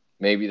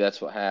that's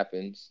what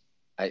happens.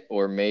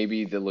 Or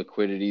maybe the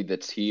liquidity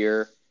that's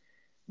here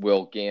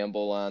will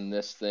gamble on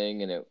this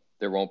thing, and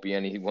there won't be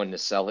anyone to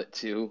sell it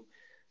to.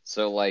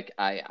 So like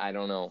I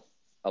don't know.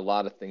 A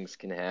lot of things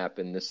can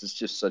happen. This is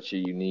just such a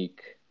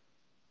unique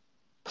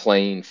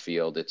playing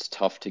field. It's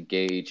tough to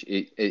gauge.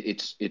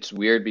 It's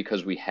weird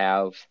because we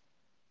have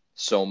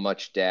so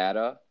much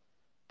data,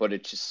 but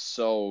it's just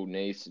so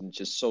nascent,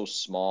 just so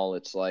small.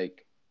 It's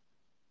like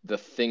the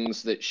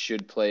things that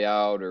should play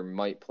out or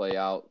might play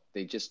out,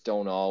 they just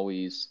don't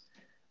always.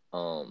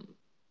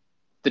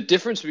 The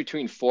difference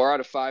between 4 out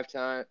of 5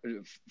 times,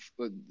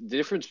 the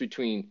difference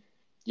between,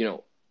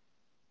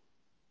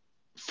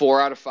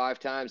 4 out of 5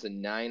 times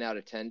and 9 out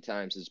of 10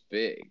 times is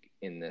big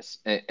in this,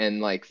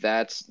 and like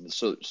that's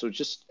so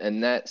just,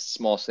 and that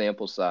small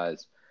sample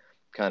size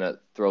kind of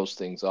throws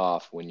things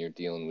off when you're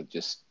dealing with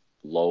just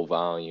low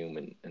volume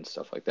and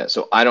stuff like that.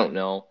 So I don't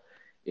know.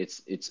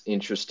 It's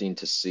interesting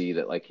to see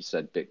that, like you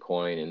said,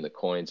 Bitcoin and the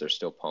coins are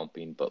still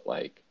pumping, but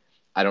like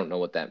I don't know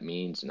what that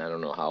means, and I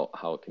don't know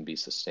how it can be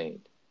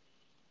sustained.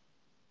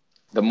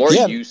 The more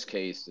use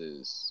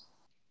cases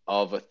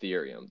of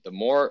Ethereum, the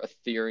more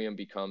Ethereum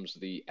becomes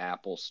the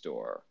Apple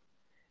Store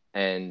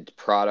and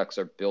products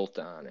are built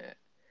on it,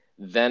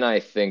 then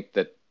I think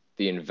that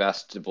the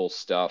investable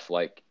stuff,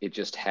 like it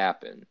just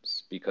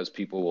happens because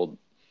people will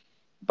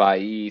buy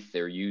ETH,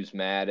 or use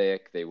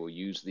Matic, they will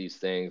use these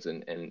things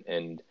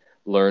and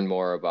learn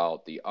more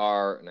about the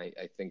art. And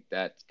I think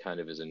that kind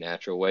of is a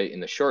natural way.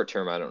 In the short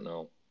term, I don't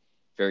know.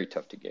 Very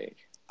tough to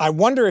gauge. I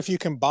wonder if you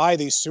can buy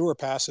these sewer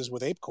passes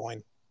with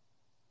ApeCoin.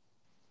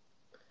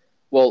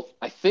 Well,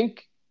 I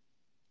think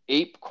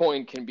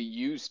ApeCoin can be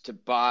used to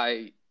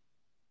buy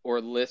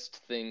or list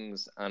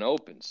things on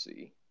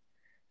OpenSea.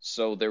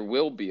 So there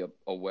will be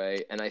a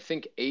way, and I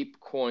think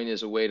ApeCoin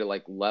is a way to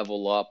like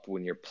level up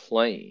when you're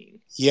playing.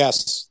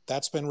 Yes,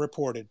 that's been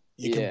reported.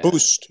 You can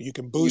boost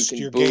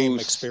your game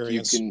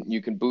experience.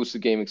 You can boost the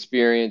game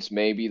experience.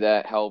 Maybe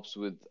that helps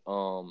with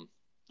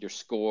your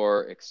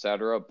score,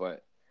 etc.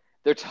 But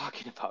they're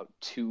talking about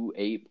 2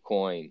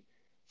 ApeCoin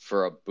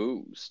for a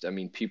boost. I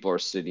mean, people are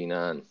sitting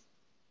on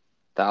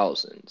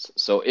thousands,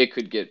 so it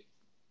could get.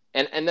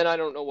 And then I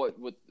don't know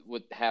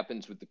what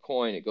happens with the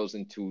coin. It goes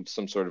into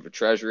some sort of a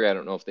treasury. I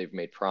don't know if they've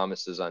made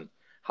promises on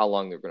how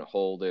long they're going to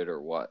hold it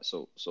or what.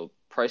 So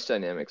price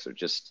dynamics are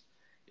just,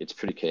 it's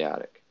pretty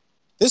chaotic.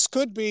 This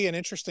could be an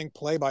interesting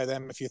play by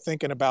them if you're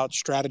thinking about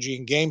strategy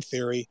and game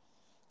theory.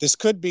 This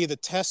could be the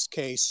test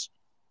case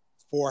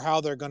for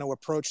how they're going to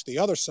approach the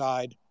other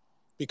side,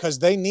 because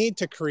they need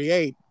to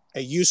create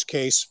a use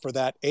case for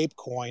that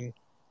ApeCoin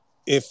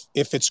if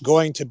it's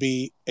going to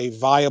be a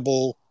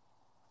viable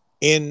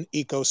in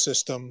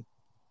ecosystem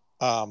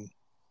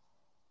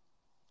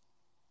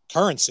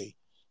currency.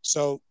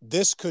 So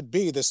this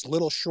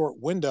little short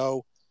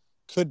window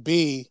could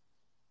be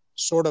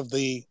sort of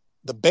the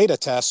beta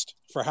test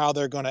for how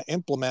they're going to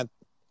implement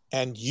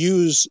and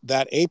use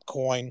that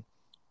ApeCoin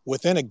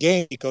within a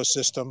game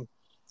ecosystem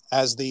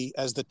as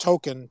the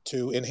token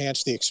to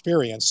enhance the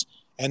experience.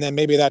 And then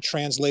maybe that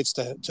translates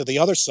to the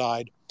other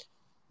side.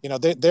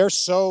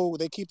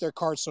 They keep their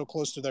cards so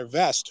close to their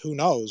vest, who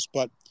knows?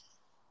 But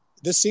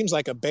this seems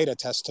like a beta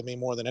test to me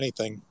more than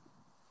anything.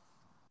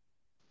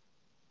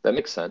 That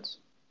makes sense.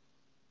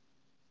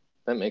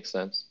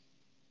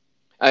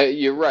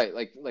 You're right.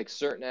 Like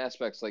certain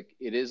aspects, like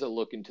it is a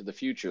look into the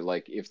future.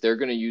 Like if they're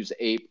going to use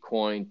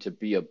ApeCoin to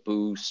be a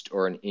boost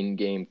or an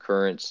in-game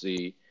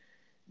currency,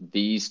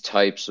 these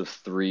types of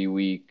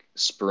 3-week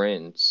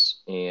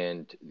sprints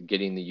and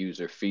getting the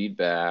user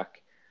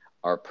feedback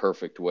are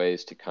perfect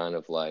ways to kind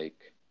of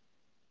like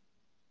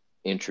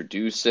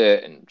introduce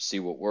it and see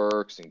what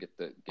works and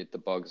get the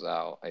bugs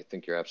out. I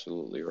think you're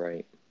absolutely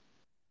right.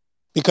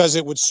 Because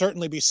it would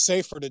certainly be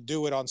safer to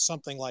do it on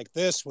something like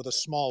this with a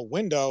small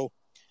window,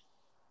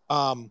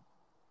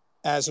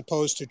 as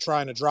opposed to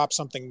trying to drop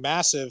something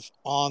massive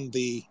on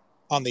the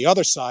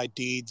other side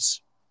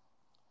deeds,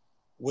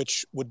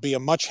 which would be a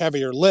much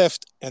heavier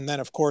lift. And then,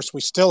 of course,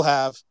 we still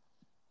have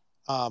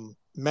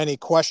many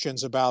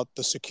questions about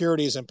the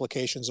securities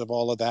implications of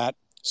all of that.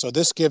 So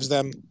this gives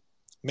them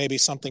maybe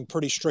something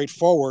pretty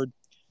straightforward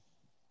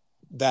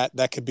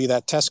that could be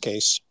that test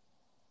case.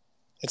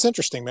 It's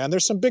interesting, man.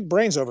 There's some big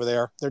brains over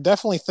there. They're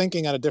definitely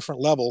thinking at a different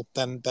level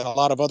than a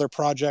lot of other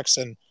projects,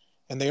 and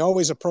they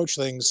always approach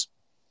things.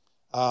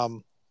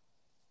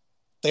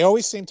 They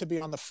always seem to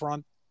be on the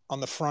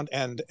front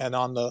end and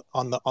on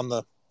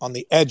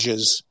the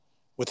edges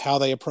with how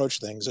they approach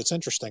things. It's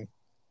interesting.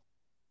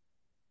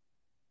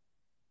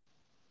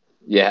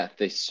 Yeah,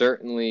 they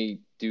certainly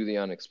do the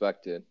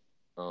unexpected.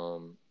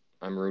 I'm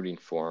rooting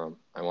for them.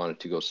 I want it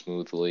to go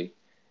smoothly.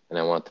 And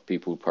I want the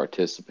people who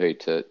participate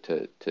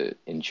to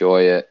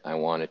enjoy it. I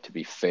want it to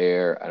be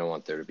fair. I don't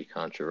want there to be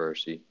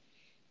controversy,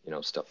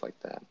 stuff like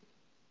that.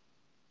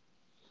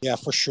 Yeah,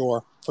 for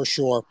sure.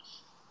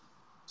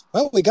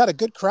 Well, we got a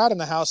good crowd in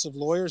the House of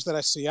Lawyers that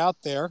I see out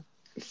there.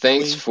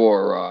 Thanks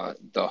for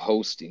the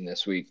hosting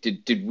this week.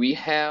 Did we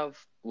have?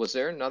 Was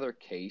there another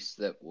case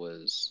that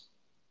was?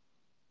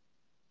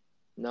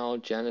 No,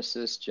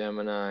 Genesis,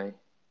 Gemini.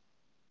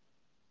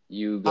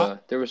 Yuga.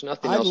 There was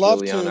nothing else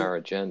really on our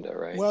agenda,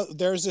 right? Well,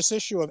 there's this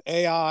issue of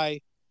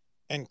AI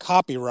and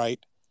copyright,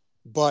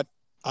 but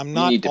we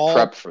need to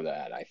prep for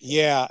that. I think.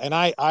 Yeah, and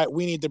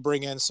we need to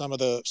bring in some of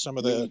the.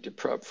 We need to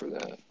prep for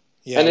that.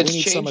 Yeah, and it's we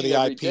need changing some of the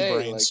every IP day.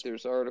 brains. Like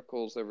there's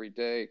articles every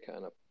day,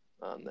 kind of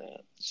on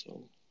that.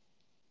 So.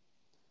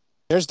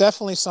 There's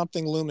definitely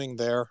something looming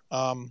there.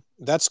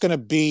 That's going to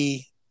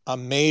be a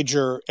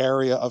major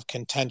area of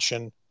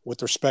contention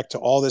with respect to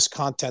all this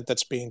content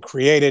that's being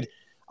created.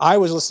 I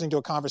was listening to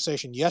a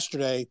conversation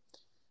yesterday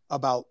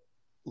about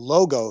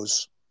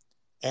logos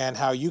and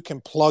how you can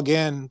plug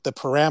in the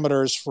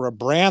parameters for a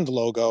brand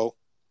logo,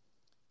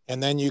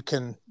 and then you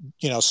can,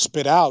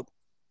 spit out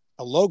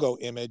a logo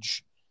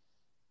image,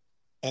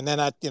 and then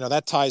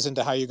that ties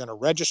into how you're going to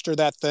register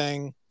that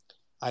thing.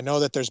 I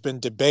know that there's been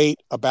debate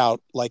about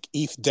like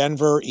ETH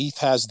Denver.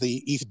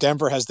 ETH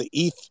Denver has the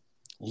ETH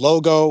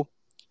logo,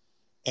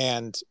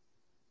 and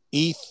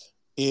ETH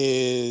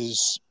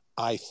is,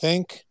 I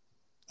think,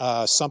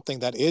 something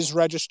that is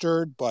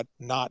registered but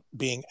not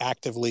being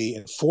actively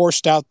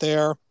enforced out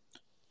there.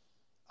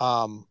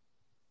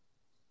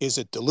 Is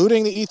it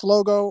diluting the ETH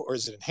logo, or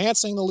is it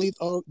enhancing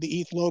the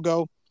ETH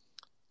logo?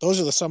 Those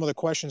are some of the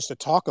questions to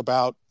talk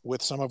about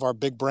with some of our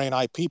big brain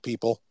IP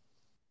people.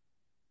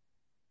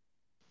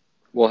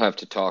 We'll have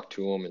to talk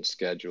to them and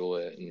schedule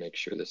it and make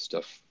sure this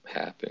stuff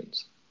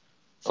happens.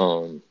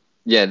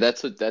 Yeah,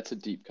 that's a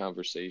deep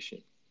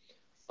conversation.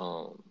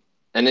 And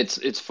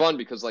it's fun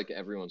because like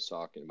everyone's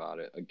talking about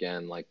it.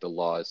 Again, like the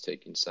law is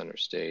taking center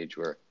stage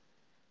where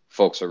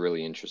folks are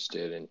really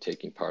interested in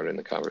taking part in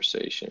the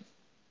conversation.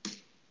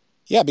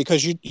 Yeah,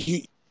 because you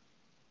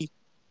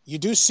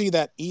do see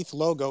that ETH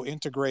logo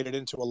integrated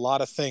into a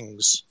lot of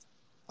things.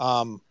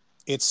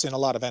 It's in a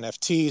lot of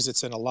NFTs.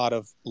 It's in a lot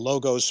of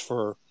logos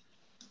for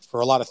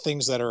a lot of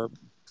things that are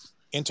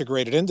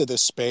integrated into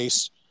this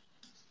space,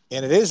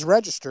 and it is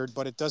registered,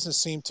 but it doesn't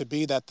seem to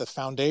be that the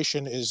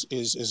foundation is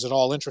at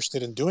all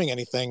interested in doing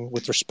anything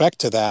with respect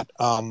to that.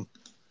 I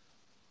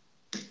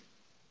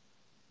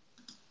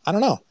don't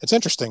know. It's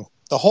interesting.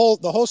 The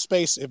whole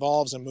space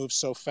evolves and moves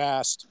so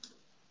fast.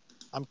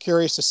 I'm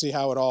curious to see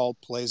how it all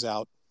plays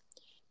out.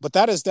 But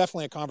that is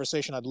definitely a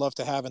conversation I'd love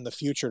to have in the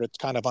future to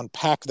kind of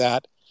unpack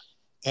that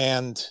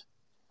and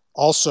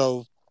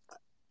also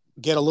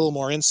get a little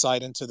more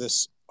insight into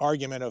this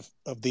argument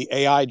of the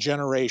AI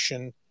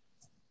generation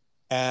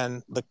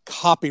and the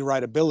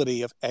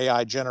copyrightability of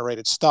AI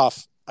generated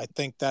stuff. I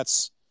think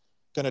that's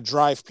going to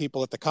drive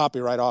people at the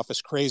Copyright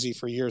Office crazy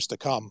for years to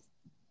come.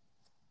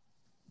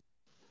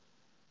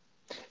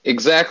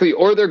 Exactly.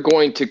 Or they're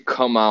going to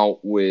come out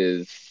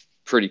with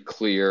pretty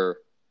clear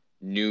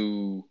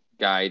new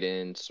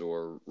guidance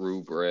or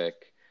rubric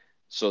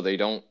so they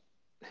don't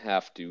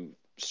have to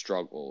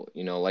struggle.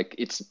 Like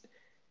it's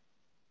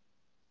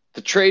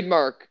the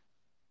trademark,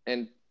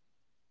 and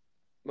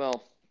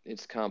well,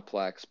 it's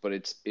complex, but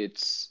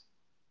it's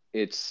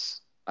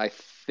I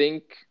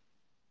think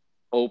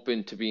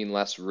open to being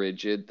less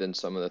rigid than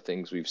some of the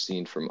things we've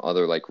seen from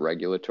other like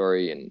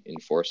regulatory and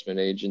enforcement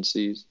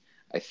agencies.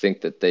 I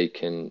think that they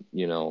can,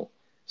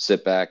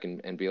 sit back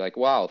and be like,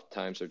 wow,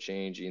 times are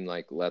changing.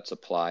 Like, let's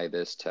apply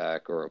this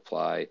tech or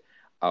apply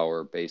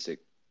our basic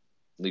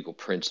legal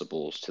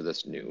principles to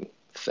this new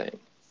thing.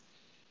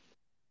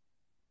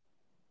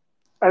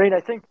 I mean,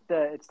 I think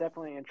that it's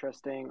definitely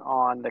interesting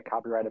on the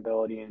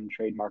copyrightability and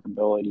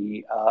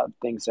trademarkability of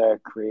things that are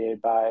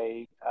created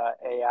by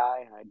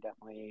AI, and I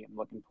definitely am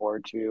looking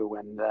forward to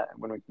when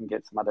we can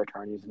get some other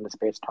attorneys in the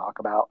space to talk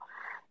about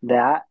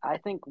that. I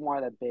think one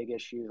of the big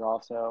issues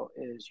also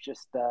is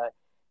just the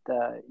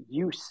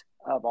use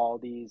of all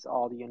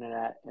the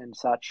internet and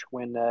such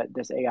when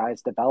this AI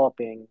is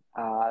developing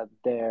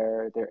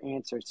their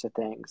answers to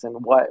things, and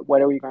what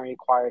are we going to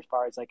require as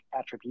far as like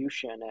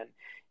attribution, and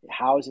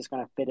how is this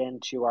going to fit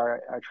into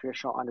our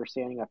traditional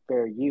understanding of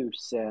fair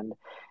use, and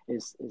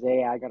is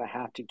AI going to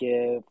have to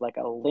give like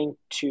a link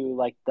to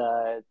like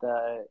the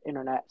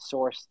internet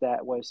source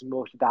that was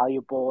most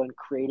valuable in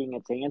creating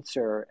its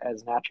answer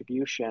as an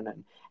attribution,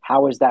 and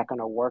how is that going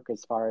to work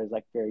as far as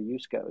like fair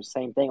use goes?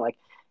 Same thing, like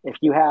if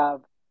you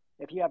have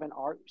an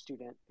art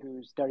student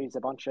who studies a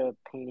bunch of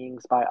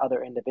paintings by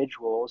other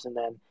individuals and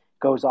then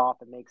goes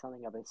off and makes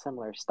something of a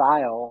similar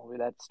style,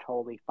 that's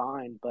totally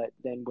fine. But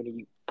then when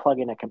you plug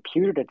in a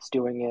computer that's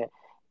doing it,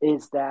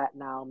 is that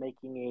now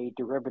making a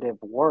derivative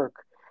work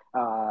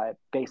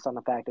based on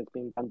the fact that it's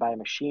being done by a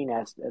machine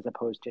as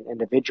opposed to an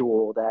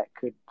individual that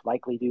could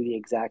likely do the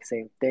exact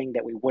same thing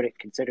that we wouldn't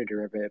consider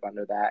derivative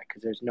under that,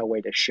 because there's no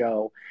way to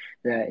show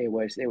that it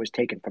was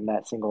taken from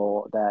that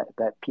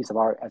piece of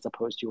art as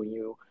opposed to when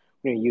you're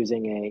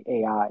using a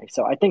AI.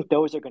 So I think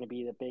those are going to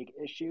be the big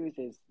issues.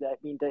 Is that, I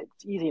mean, that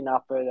it's easy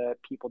enough for the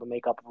people to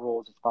make up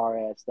rules as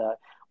far as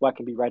what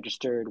can be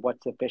registered,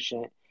 what's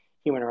sufficient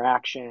human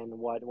interaction,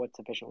 what's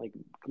sufficiently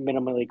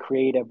minimally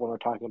creative when we're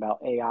talking about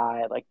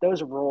AI. Like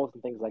those rules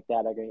and things like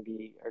that are going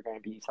to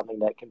be something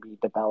that can be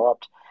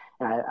developed,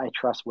 and I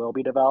trust will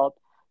be developed.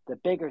 The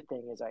bigger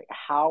thing is like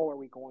how are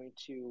we going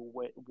to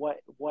what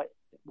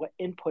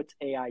inputs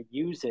AI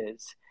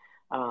uses.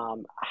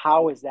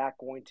 How is that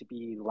going to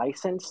be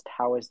licensed?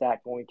 How is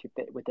that going to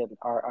fit within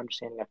our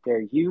understanding of fair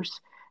use?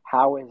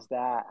 How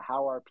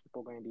are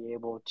people going to be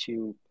able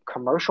to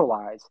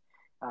commercialize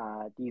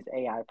these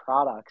AI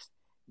products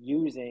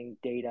using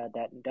data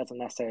that doesn't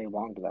necessarily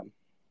belong to them?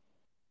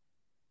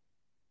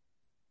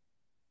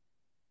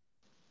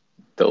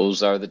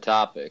 Those are the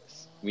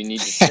topics. We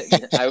need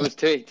to. I was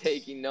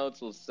taking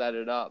notes. We'll set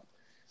it up.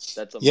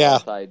 That's a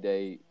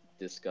multi-day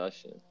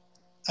discussion.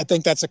 I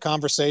think that's a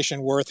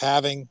conversation worth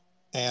having,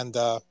 and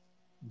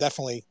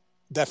definitely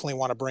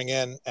want to bring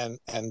in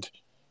and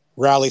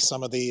rally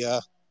some of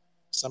the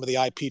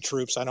IP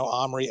troops. I know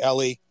Omri,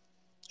 Ellie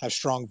have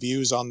strong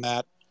views on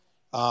that.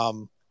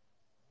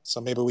 So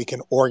maybe we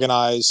can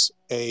organize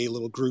a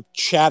little group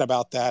chat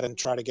about that and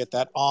try to get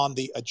that on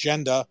the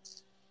agenda.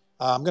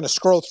 I'm going to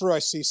scroll through. I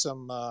see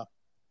some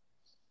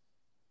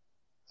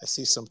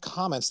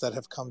comments that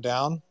have come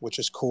down, which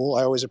is cool.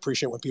 I always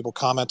appreciate when people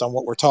comment on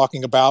what we're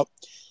talking about.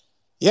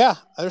 Yeah,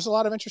 there's a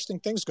lot of interesting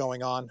things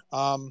going on.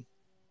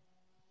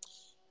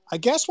 I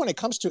guess when it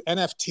comes to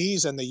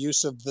NFTs and the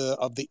use of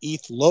the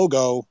ETH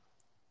logo,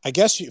 I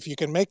guess if you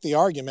can make the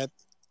argument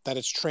that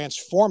it's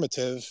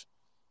transformative,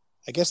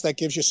 I guess that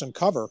gives you some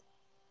cover.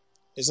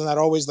 Isn't that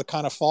always the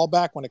kind of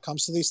fallback when it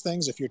comes to these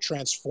things? If you're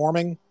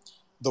transforming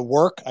the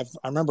work, I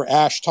remember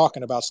Ash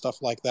talking about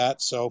stuff like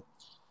that. So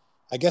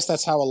I guess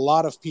that's how a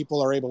lot of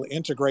people are able to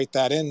integrate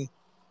that in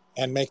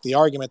and make the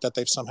argument that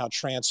they've somehow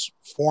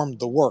transformed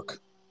the work.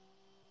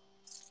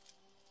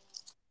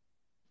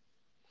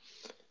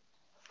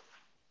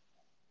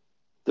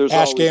 There's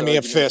Ash gave me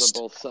a fist.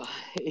 On both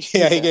sides.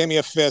 Yeah, he gave me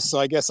a fist, so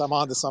I guess I'm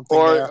onto something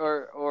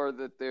there. Or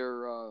that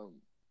they're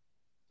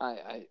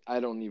I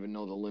don't even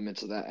know the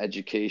limits of that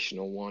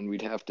educational one.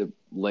 We'd have to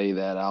lay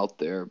that out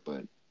there,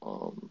 but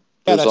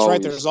yeah, that's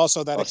right. There's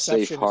also that a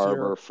exception safe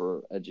harbor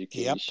for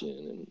education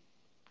and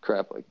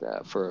crap like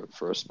that for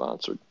a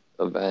sponsored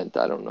event.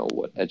 I don't know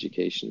what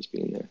education's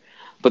being there,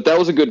 but that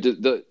was a good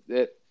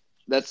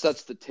that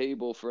sets the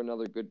table for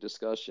another good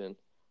discussion.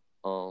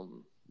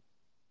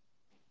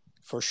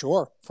 For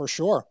sure.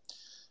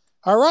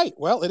 All right.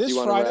 Well, it is Friday. Do you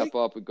want to wrap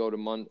up and go to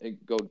Monday?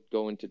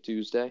 Go into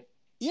Tuesday?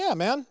 Yeah,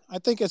 man. I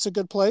think it's a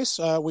good place.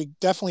 We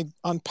definitely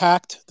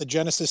unpacked the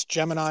Genesis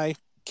Gemini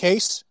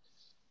case.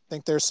 I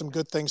think there's some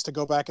good things to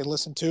go back and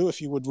listen to.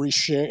 If you would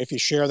share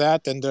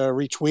that and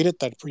retweet it,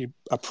 that'd be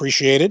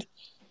appreciated.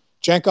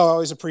 Jenko, I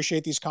always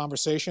appreciate these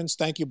conversations.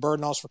 Thank you,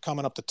 Birdnose, for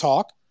coming up to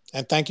talk.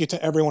 And thank you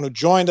to everyone who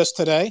joined us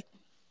today.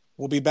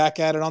 We'll be back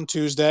at it on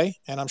Tuesday,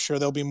 and I'm sure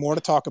there'll be more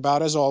to talk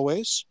about as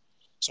always.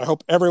 So I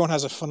hope everyone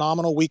has a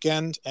phenomenal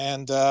weekend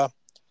and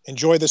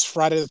enjoy this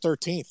Friday the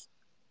 13th.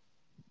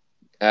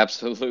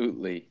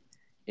 Absolutely.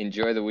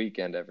 Enjoy the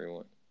weekend,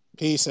 everyone.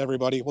 Peace,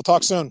 everybody. We'll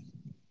talk soon.